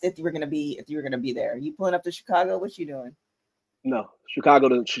asked if you were gonna be there. You pulling up to Chicago? What you doing? No,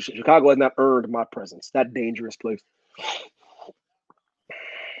 Chicago has not earned my presence. That dangerous place.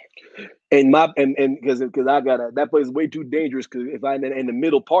 And because I got that place is way too dangerous. Because if I'm in the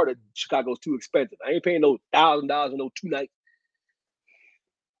middle part of Chicago, is too expensive. I ain't paying no $1,000 on no 2 nights.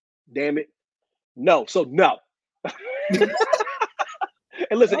 Damn it, no. So no.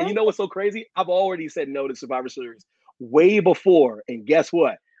 And listen, and you know what's so crazy? I've already said no to Survivor Series way before, and guess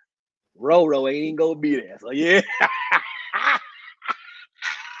what? Roro ain't gonna be there. So yeah.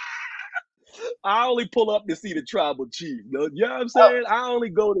 I only pull up to see the tribal chief. You know what I'm saying? I only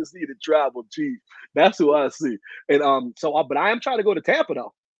go to see the tribal chief. That's who I see. And but I am trying to go to Tampa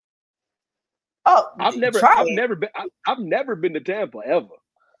though. Oh, I've never been to Tampa ever.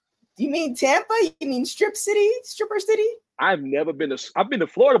 You mean Tampa? You mean stripper city? I've been to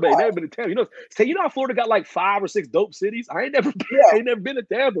Florida, but I've never been to Tampa. You know how Florida got like 5 or 6 dope cities? I ain't never been to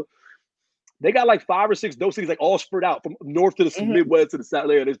Tampa. They got like 5 or 6 dope cities, like all spread out from north to the Midwest to the South.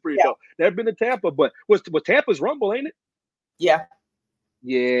 It's pretty dope. Never been to Tampa, but was Tampa's Rumble, ain't it? Yeah.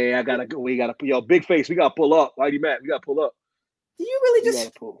 Yeah, I gotta go. We gotta put big face. We gotta pull up. Lady Matt, we gotta pull up. Do you really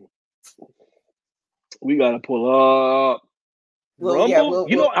just? We gotta pull up. Well, Rumble,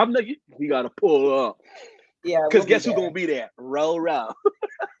 yeah, we gotta pull up. Yeah, because guess who's gonna be there? Row.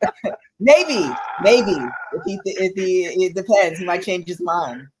 maybe. If it depends. He might change his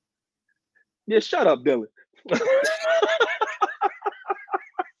mind. Yeah, shut up, Dylan.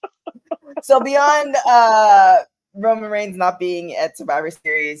 So beyond Roman Reigns not being at Survivor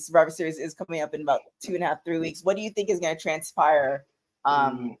Series is coming up in about 2.5, 3 weeks. What do you think is going to transpire? I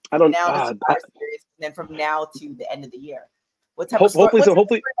don't know. Now Survivor Series, and then from now to the end of the year. What type of story?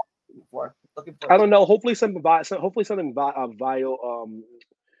 Hopefully, I don't know. Hopefully something viable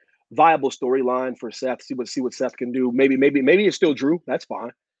storyline for Seth. See what Seth can do. Maybe it's still Drew. That's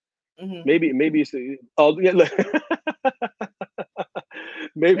fine. Mm-hmm. Maybe it's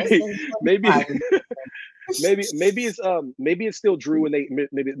maybe it's still Drew, and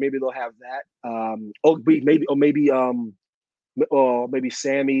maybe they'll have that. Maybe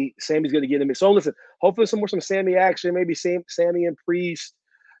Sammy's gonna get him. So listen, hopefully some Sammy action. Maybe Sammy and Priest.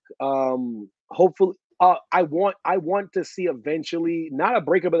 Hopefully I want to see eventually not a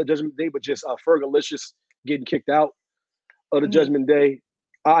breakup of the Judgment Day, but just Fergalicious getting kicked out of the Judgment Day.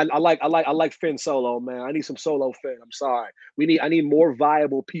 I like Finn Solo, man. I need some Solo Finn. I'm sorry. I need more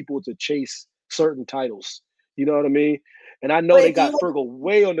viable people to chase certain titles. You know what I mean? And I know they got Fergal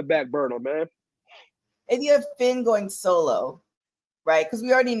way on the back burner, man. If you have Finn going solo, right? Because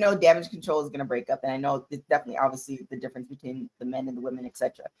we already know Damage Control is going to break up, and I know it's definitely obviously the difference between the men and the women,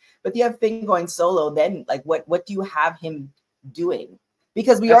 etc. But if you have Finn going solo, then like what do you have him doing?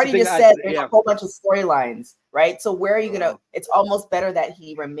 Because we already just said there's a whole bunch of storylines, right? So where are you gonna? It's almost better that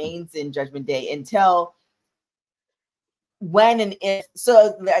he remains in Judgment Day until when and if.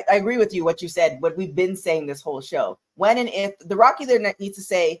 So I agree with you what you said. What we've been saying this whole show. When and if The Rock either needs to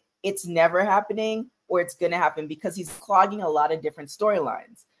say it's never happening or it's gonna happen, because he's clogging a lot of different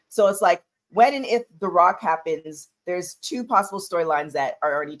storylines. So it's like when and if The Rock happens, there's two possible storylines that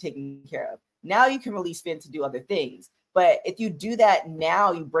are already taken care of. Now you can release Finn to do other things. But if you do that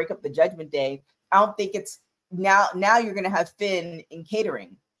now, you break up the Judgment Day. I don't think it's now you're going to have Finn in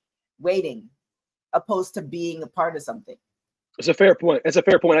catering, waiting, opposed to being a part of something. It's a fair point. It's a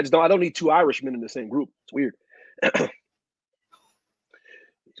fair point. I don't need two Irishmen in the same group. It's weird. It's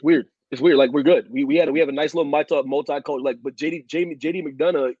weird. It's weird. Like we're good. We have a nice little multi-cultural, like, but JD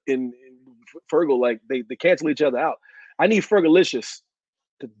McDonough and Fergal, like they cancel each other out. I need Fergalicious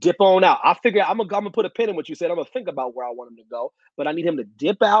to dip on out. I figure I'm gonna put a pin in what you said. I'm gonna think about where I want him to go, but I need him to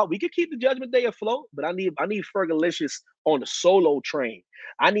dip out. We could keep the Judgment Day afloat, but I need Fergalicious on the solo train.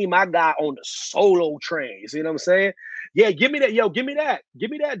 I need my guy on the solo train. You see what I'm saying? Yeah, give me that. Yo, give me that,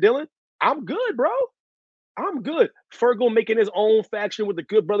 Dylan. I'm good, bro. I'm good. Fergal making his own faction with the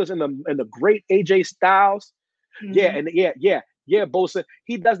Good Brothers and the great AJ Styles. Mm-hmm. Yeah, Bosa.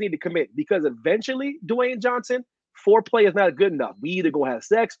 He does need to commit, because eventually, Dwayne Johnson, foreplay is not good enough. We either gonna have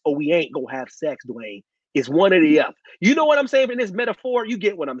sex or we ain't gonna have sex, Dwayne. It's one or the other. You know what I'm saying in this metaphor? You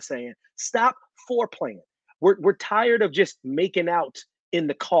get what I'm saying. Stop foreplaying. We're tired of just making out in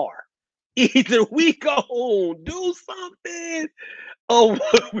the car. Either we go do something or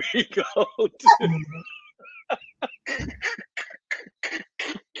we go do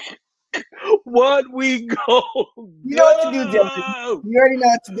what we go. You know what to do, Dylan. You already know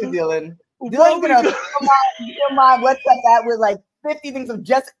what to do, Dylan. Dylan's gonna fill my WhatsApp that with like 50 things of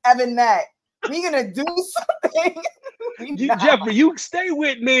just Evan Mack. We gonna do something. Jeffrey, you stay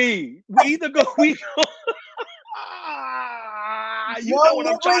with me. We either go. You know what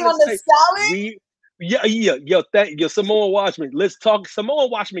I'm trying to say. Yo, Samoan Watchman. Let's talk Samoan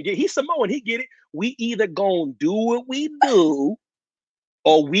Watchman. He's Samoan. He get it. We either gonna do what we do,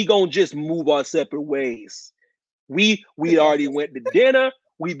 or we gonna just move our separate ways. We already went to dinner.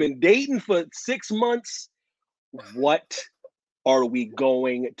 We've been dating for 6 months. What are we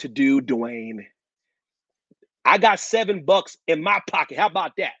going to do, Dwayne? I got $7 in my pocket. How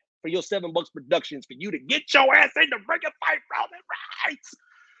about that? For your $7 Productions, for you to get your ass in the Ring of Fight Roman Rights.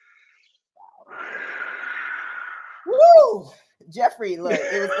 Woo! Jeffrey, look,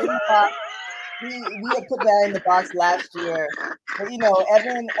 it was in the box. We had put that in the box last year. But you know,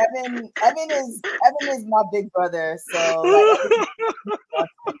 Evan is my big brother. So like,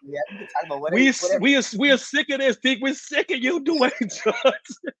 we can talk about whatever. We are sick of this, Dick. We're sick of you, Dwayne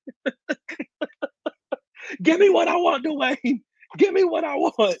Johnson. Give me what I want, Dwayne. Give me what I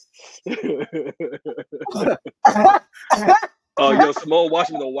want. Oh, yo, Samoan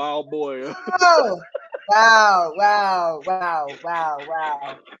Washington, a wild boy. Oh, wow.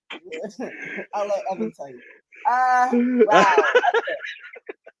 I'll let Evan tell you. Wow.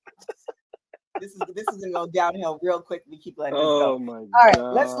 This is gonna go downhill real quick. We keep letting this go. My God. All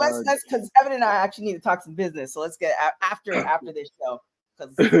right, let's because Evan and I actually need to talk some business. So let's get after this show,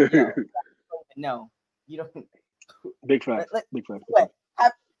 because you don't. Big fact. Big fact.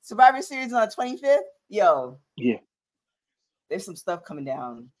 Survivor Series on the 25th. Yo. Yeah. There's some stuff coming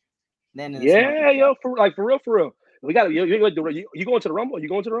down. Then yo, for real. We got you going to the Rumble? You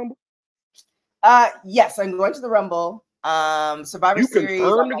going to the Rumble? Yes, I'm going to the Rumble. Survivor Series. You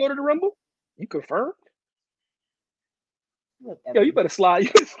confirmed to go to the Rumble? You confirmed? Yo, you better slide. You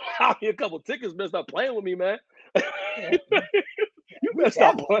can slide me a couple tickets. Better stop playing with me, man. You better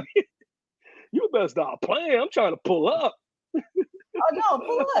stop playing. You better stop playing. I'm trying to pull up. Oh no,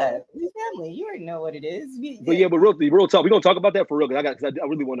 pull up. We family. You already know what it is. But real talk. We're gonna talk about that for real. Cause I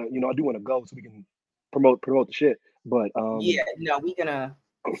really want to. I do want to go so we can promote the shit. But we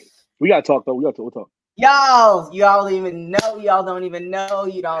gotta talk though. We'll talk. Y'all don't even know. Y'all don't even know.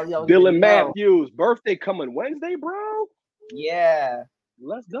 Dylan Matthews birthday coming Wednesday, bro. Yeah.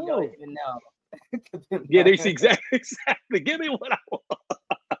 Let's go. You don't even know. Yeah, they see exactly. Give me what I want.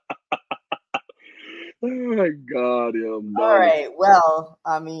 Oh my God, yeah, I'm All done. right. Well,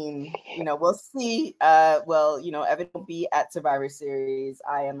 I mean, we'll see. Evan will be at Survivor Series.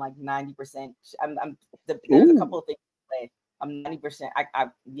 I am like 90%. There's a couple of things to play. I'm 90%.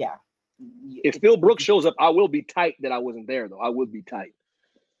 Yeah. If Phil Brooks shows up, I will be tight that I wasn't there, though. I would be tight.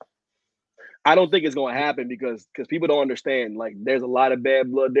 I don't think it's going to happen because people don't understand. Like, there's a lot of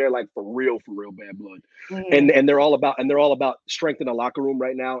bad blood there, like for real bad blood, and they're all about strength in the locker room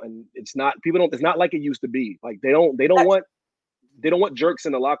right now. And it's not like it used to be. Like they don't want jerks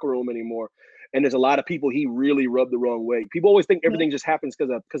in the locker room anymore. And there's a lot of people he really rubbed the wrong way. People always think everything just happens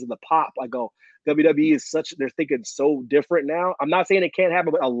because of the pop. I go, WWE is they're thinking so different now. I'm not saying it can't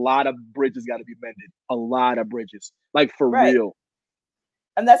happen, but a lot of bridges got to be mended. A lot of bridges, like for real.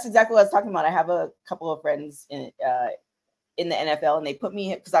 And that's exactly what I was talking about. I have a couple of friends in the NFL, and they put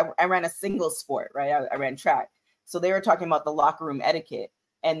me because I ran a single sport, right? I ran track. So they were talking about the locker room etiquette.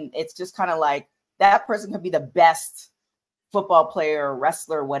 And it's just kind of like that person could be the best football player,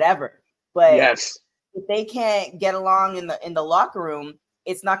 wrestler, whatever. But yes, if they can't get along in the locker room,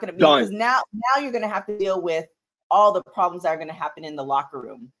 it's not going to be because now you're going to have to deal with all the problems that are going to happen in the locker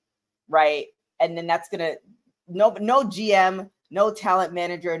room, right? And then that's going to no GM, no talent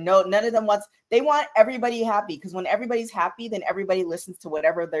manager, none of them they want everybody happy because when everybody's happy, then everybody listens to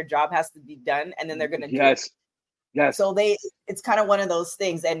whatever their job has to be done, and then they're going to do it. Yes. So it's kind of one of those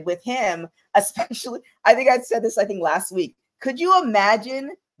things. And with him, especially, I think I said this, last week. Could you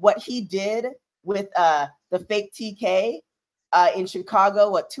imagine what he did with the fake TK in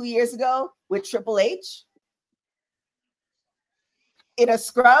Chicago, 2 years ago with Triple H in a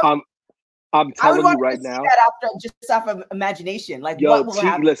scrum? I'm telling you right now. That after just off of imagination, like what will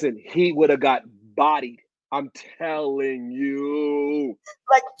happen? Listen, he would have got bodied. I'm telling you.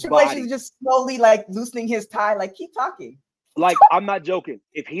 Like Triple H is just slowly like loosening his tie. Like keep talking. Like I'm not joking.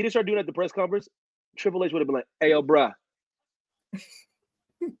 If he didn't start doing it at the press conference, Triple H would have been like, "Hey, yo, bruh,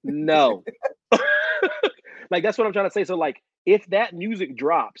 no." Like that's what I'm trying to say. So like, if that music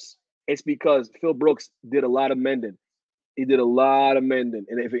drops, it's because Phil Brooks did a lot of mending. He did a lot of mending,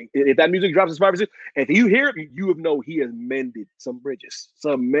 and if that music drops in Survivor Series, if you hear it, you would know he has mended some bridges.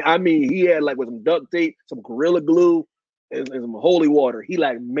 He had like with some duct tape, some Gorilla Glue, and some holy water. He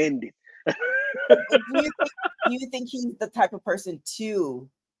like mended. do you think he's the type of person to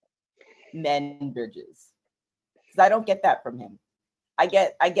mend bridges? Because I don't get that from him. I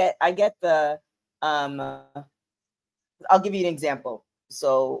get the I'll give you an example.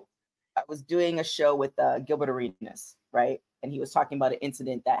 So I was doing a show with Gilbert Arenas, right? And he was talking about an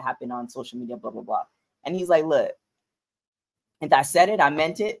incident that happened on social media, blah, blah, blah. And he's like, look, if I said it, I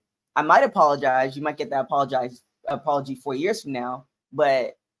meant it. I might apologize. You might get that apology 4 years from now.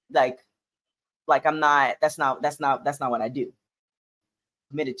 But like I'm not, that's not what I do.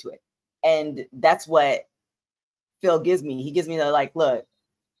 Committed to it. And that's what Phil gives me. He gives me the like, look,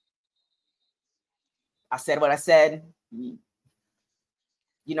 I said what I said. I'm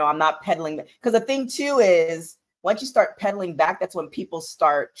not peddling because the thing too is once you start peddling back, that's when people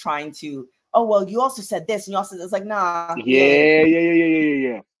start trying to, oh, well, you also said this and you also, it's like, nah.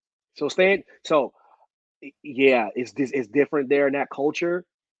 Yeah. It's different there in that culture.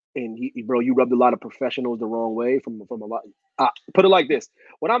 And you rubbed a lot of professionals the wrong way from a lot. Put it like this.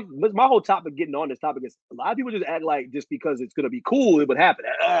 My whole topic getting on this topic is a lot of people just act like just because it's going to be cool, it would happen.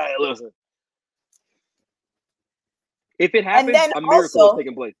 Listen. If it happens, a miracle is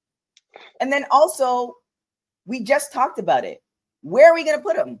taking place. And then also, we just talked about it. Where are we going to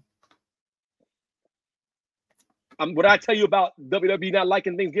put him? What I tell you about WWE not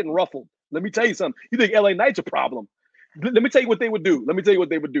liking things getting ruffled. Let me tell you something. You think LA Knight's a problem? Let me tell you what they would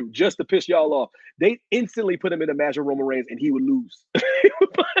do. Just to piss y'all off. They instantly put him in a match with Roman Reigns, and he would lose. He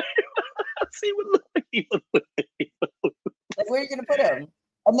would lose. Like, where are you going to put him?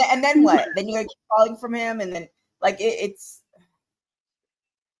 And then what? Then you're going to keep calling from him, and then like it's.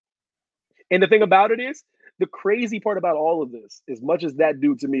 And the thing about it is, the crazy part about all of this, as much as that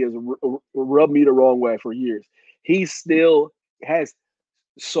dude to me has rubbed me the wrong way for years, he still has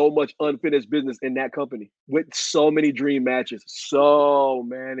so much unfinished business in that company with so many dream matches. So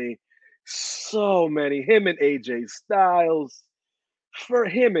many. Him and AJ Styles, for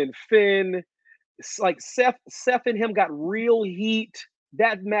him and Finn. It's like Seth and him got real heat.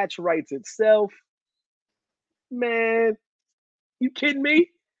 That match writes itself. Man, you kidding me?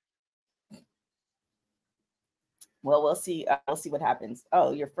 Well, we'll see. We'll see what happens.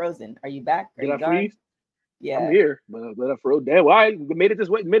 Oh, you're frozen. Are you back? Did I freeze? Yeah, I'm here, but I froze. Damn, why made it this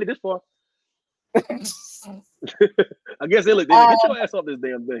way? Made it this far. I guess they look. Get your ass off this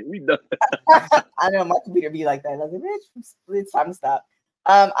damn thing. We done. I know my computer be like that. I was like, bitch, it's time to stop.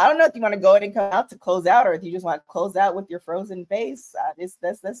 I don't know if you want to go ahead and come out to close out, or if you just want to close out with your frozen face.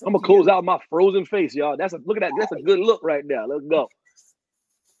 That's I'm gonna close out my frozen face, y'all. Look at that. That's a good look right now. Let's go.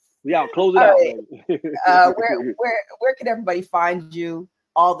 We out. Close it All out, right. baby. Where can everybody find you?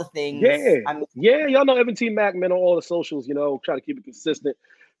 All the things. Yeah. Y'all know Evan T. Mac, man, on all the socials. Try to keep it consistent.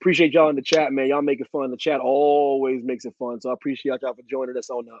 Appreciate y'all in the chat, man. Y'all make it fun. The chat always makes it fun. So I appreciate y'all for joining us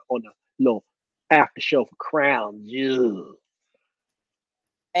on the little after show for Crown Jewel.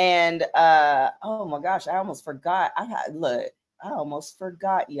 And oh my gosh, I almost forgot. I almost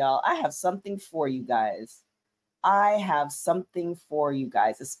forgot, y'all. I have something for you guys.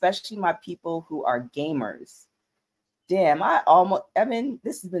 Especially my people who are gamers. Damn, Evan,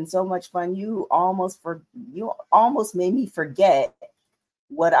 this has been so much fun. You almost made me forget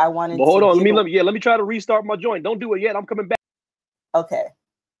what I wanted to hold on, let me try to restart my joint. Don't do it yet. I'm coming back. Okay.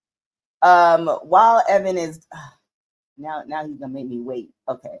 While Evan is now he's gonna make me wait.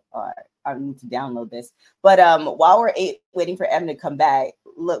 Okay, all right. I need to download this. But while we're waiting for Evan to come back,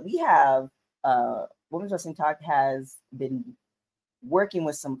 look, we have Women's Wrestling Talk has been working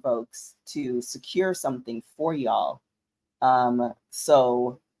with some folks to secure something for y'all.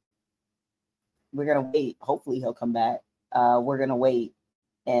 So we're gonna wait. Hopefully he'll come back. We're gonna wait.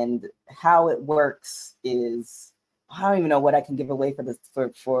 And how it works is I don't even know what I can give away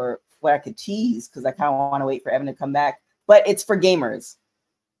for what I could tease, because I kind of want to wait for Evan to come back. But it's for gamers.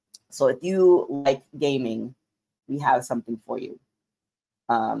 So if you like gaming, we have something for you.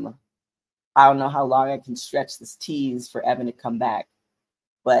 I don't know how long I can stretch this tease for Evan to come back,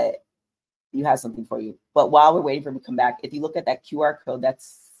 but you have something for you. But while we're waiting for him to come back, if you look at that QR code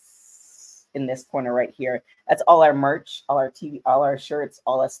that's in this corner right here, that's all our merch, all our TV, all our shirts,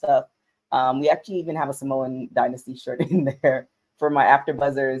 all that stuff. We actually even have a Samoan Dynasty shirt in there for my After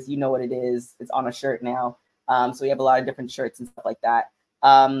Buzzers. You know what it is. It's on a shirt now. So we have a lot of different shirts and stuff like that.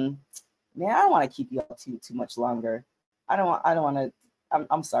 Man, I don't want to keep you up too much longer. I don't want to.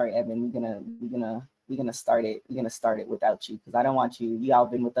 I'm sorry, Evan. We're gonna start it. We're gonna start it without you, because I don't want you. Y'all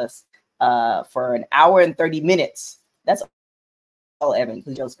been with us for an hour and 30 minutes. That's all, Evan,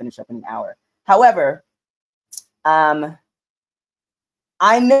 because Joe's finished up in an hour. However, I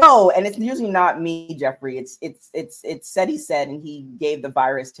know, and it's usually not me, Jeffrey. It's SETI said, and he gave the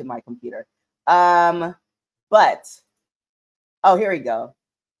virus to my computer. But oh, here we go.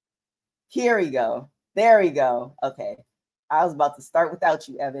 There we go. Okay. I was about to start without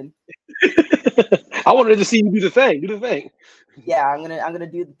you, Evan. I wanted to see you do the thing. Yeah, I'm gonna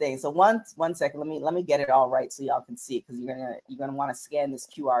do the thing. So one second. Let me get it all right so y'all can see it, because you're gonna want to scan this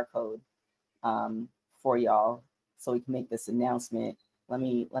QR code for y'all so we can make this announcement. Let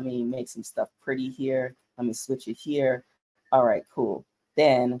me make some stuff pretty here. Let me switch it here. All right, cool.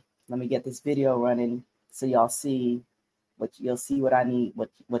 Then let me get this video running so y'all see what I need,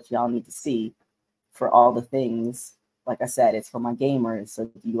 what y'all need to see for all the things. Like I said, it's for my gamers. So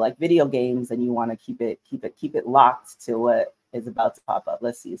if you like video games and you want to keep it locked to what is about to pop up.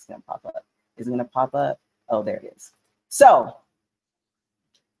 Let's see, it's gonna pop up. Is it gonna pop up? Oh, there it is. So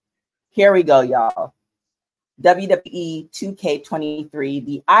here we go, y'all. WWE 2K23,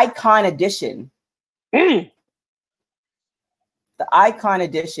 the Icon Edition. The Icon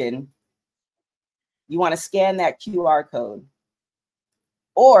Edition. You want to scan that QR code.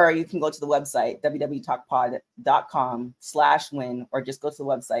 Or you can go to the website, www.talkpod.com/win, or just go to the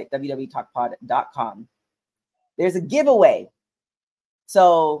website, www.talkpod.com. There's a giveaway.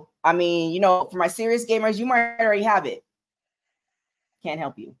 So, I mean, for my serious gamers, you might already have it. Can't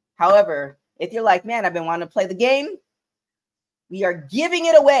help you. However, if you're like, man, I've been wanting to play the game, we are giving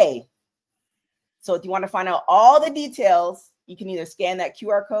it away. So if you want to find out all the details, you can either scan that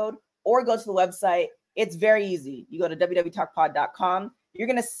QR code or go to the website. It's very easy. You go to www.talkpod.com. You're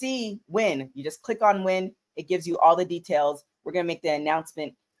going to see win. You just click on win. It gives you all the details. We're going to make the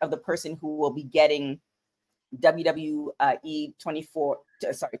announcement of the person who will be getting WWE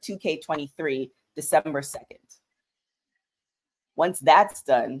 2K23 December 2nd. Once that's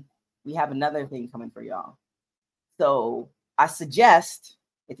done, we have another thing coming for y'all. So I suggest,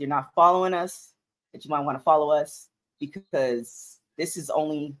 if you're not following us, that you might want to follow us, because this is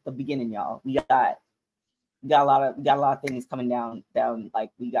only the beginning, y'all. We got a lot of things coming down.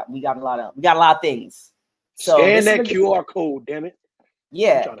 Like we got a lot of things. So scan that QR code, damn it.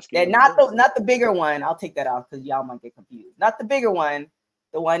 Yeah, not the bigger one. I'll take that out because y'all might get confused. Not the bigger one,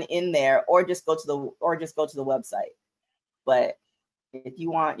 the one in there, or just go to the website. But if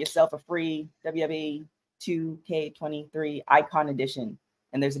you want yourself a free WWE 2K23 Icon Edition,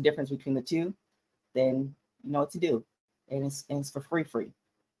 and there's a difference between the two, then you know what to do. And it's for free.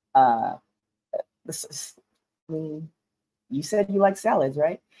 You said you like salads,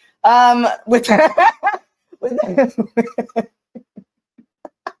 right? With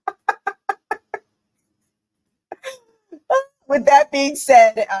with that being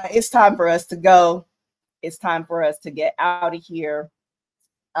said, it's time for us to go. It's time for us to get out of here.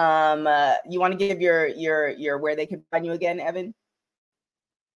 You want to give your where they can find you again, Evan?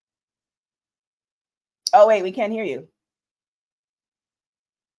 Oh wait, we can't hear you.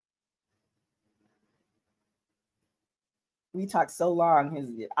 We talked so long, his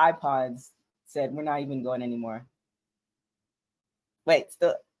iPods said we're not even going anymore. Wait,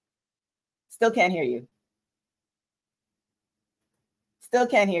 still can't hear you. Still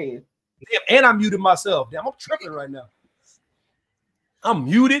can't hear you. Damn, and I muted myself. Damn, I'm tripping right now. I'm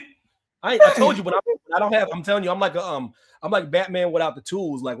muted. I told you when I don't have. I'm telling you, I'm like Batman without the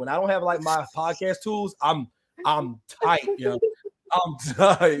tools. Like when I don't have like my podcast tools, I'm tight, yo. I'm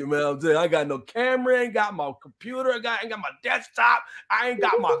tight, man. I'm telling you, I got no camera, I ain't got my computer, I ain't got my desktop, I ain't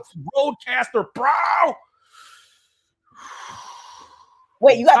got my Rodecaster Pro.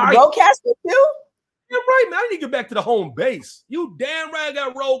 Wait, you got the Rodecaster too? Yeah, right, man. I need to get back to the home base. You damn right I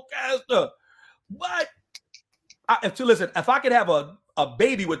got Rodecaster. What? Listen, if I could have a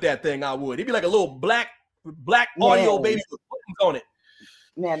baby with that thing, I would. It'd be like a little black audio baby with buttons on it.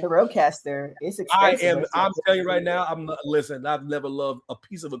 Man, the Rodecaster is expensive. I'm telling you right now, listen, I've never loved a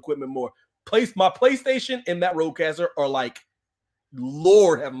piece of equipment more. My PlayStation and that Rodecaster are like,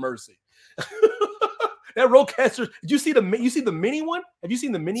 Lord have mercy. That Rodecaster, did you see the mini one? Have you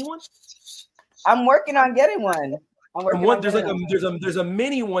seen the mini one? I'm working on getting one. There's a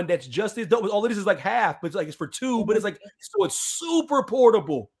mini one that's just as dope. All it is like half, but it's like it's for two, but it's super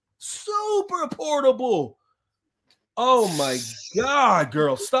portable. Super portable. Oh my God,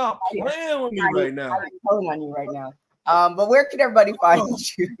 girl, stop playing with me right now. I'm pulling on you right now. But where can everybody find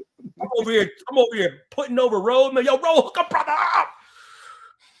you? I'm over here putting over Road, man. Yo, Road, hook up, brother.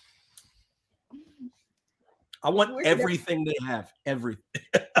 I want everything they have. Everything.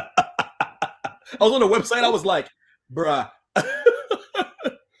 I was on the website. I was like, bruh,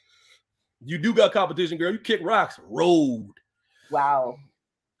 you do got competition, girl. You kick rocks. Road. Wow.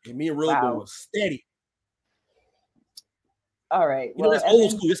 And me and Road going steady. All right. You know, that's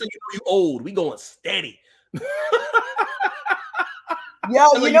old school. That's how you old. We going steady.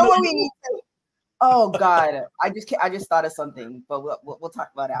 Yo, you know what we need to? Oh God, I just thought of something, but we'll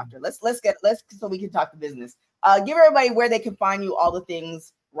talk about it after. Let's so we can talk the business. Give everybody where they can find you, all the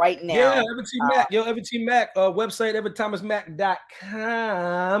things right now. Yeah, Evan T. Mac. Evan T. Mac. Website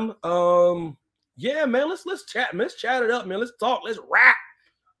EvanThomasMac.com. Yeah, man. Let's chat. Man. Let's chat it up, man. Let's talk. Let's rap.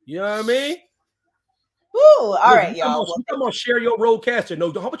 You know what I mean? Woo! All right, y'all. I'm gonna share your Rodecaster.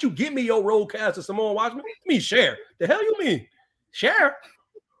 No, how about you give me your Rodecaster? Someone watch me. Me share. The hell you mean? Share.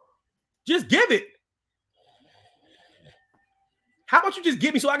 Just give it. How about you just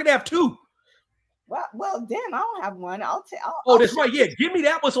give me so I can have two? Well, damn, I don't have one. That's right. Yeah, give me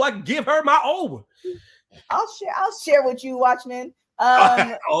that one so I can give her my old one. I'll share with you, Watchmen.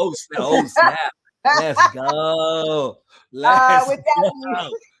 Oh snap! Let's go.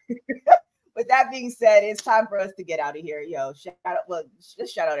 With that being said, it's time for us to get out of here. Yo, shout out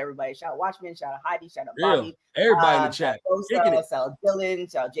everybody. Shout out Watchmen, shout out Heidi, shout out Bobby. Everybody in the chat. Shout out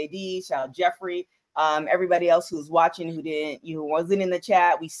Dylan, shout out JD, shout out Jeffrey. Everybody else who's watching who wasn't in the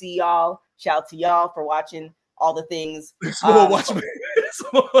chat. We see y'all. Shout out to y'all for watching all the things. Someone watch me.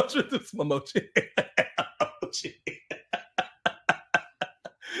 Someone watch me. Mochi.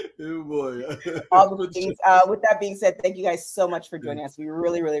 Oh boy. All the things. With that being said, thank you guys so much for joining us. We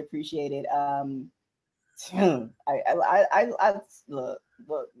really, really appreciate it. We'll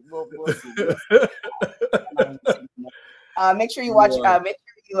see. Make sure you watch. Make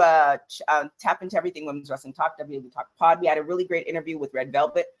sure you tap into Everything Women's Wrestling Talk, WWE Talk Pod. We had a really great interview with Red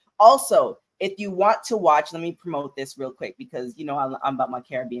Velvet. Also, if you want to watch, let me promote this real quick because you know I'm about my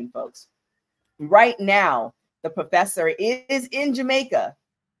Caribbean folks. Right now, the professor is in Jamaica.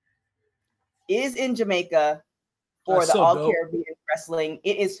 For the All Caribbean Wrestling.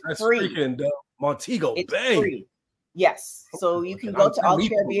 It is free. Montego it's Bay. Free. Yes. So you can go to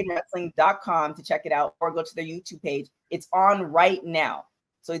allcaribbeanwrestling.com to check it out or go to their YouTube page. It's on right now.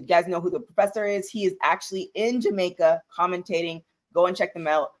 So you guys know who the professor is. He is actually in Jamaica commentating. Go and check them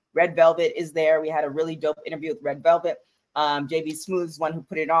out. Red Velvet is there. We had a really dope interview with Red Velvet. JB Smooth is one who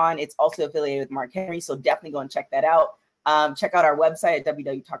put it on. It's also affiliated with Mark Henry. So definitely go and check that out. Check out our website at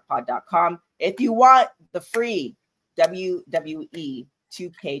www.talkpod.com. If you want the free WWE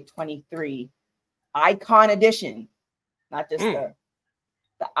 2K23 Icon Edition, not just the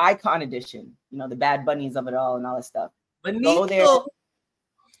Icon Edition, you know, the Bad Bunnies of it all and all that stuff. Go there,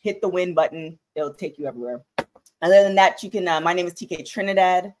 hit the win button. It'll take you everywhere. Other than that, you can, my name is TK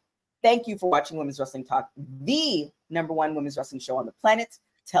Trinidad. Thank you for watching Women's Wrestling Talk, the #1 women's wrestling show on the planet.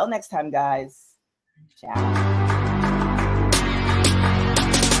 Till next time, guys. Ciao.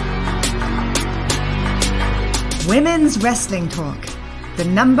 Women's Wrestling Talk, the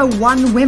 #1 women.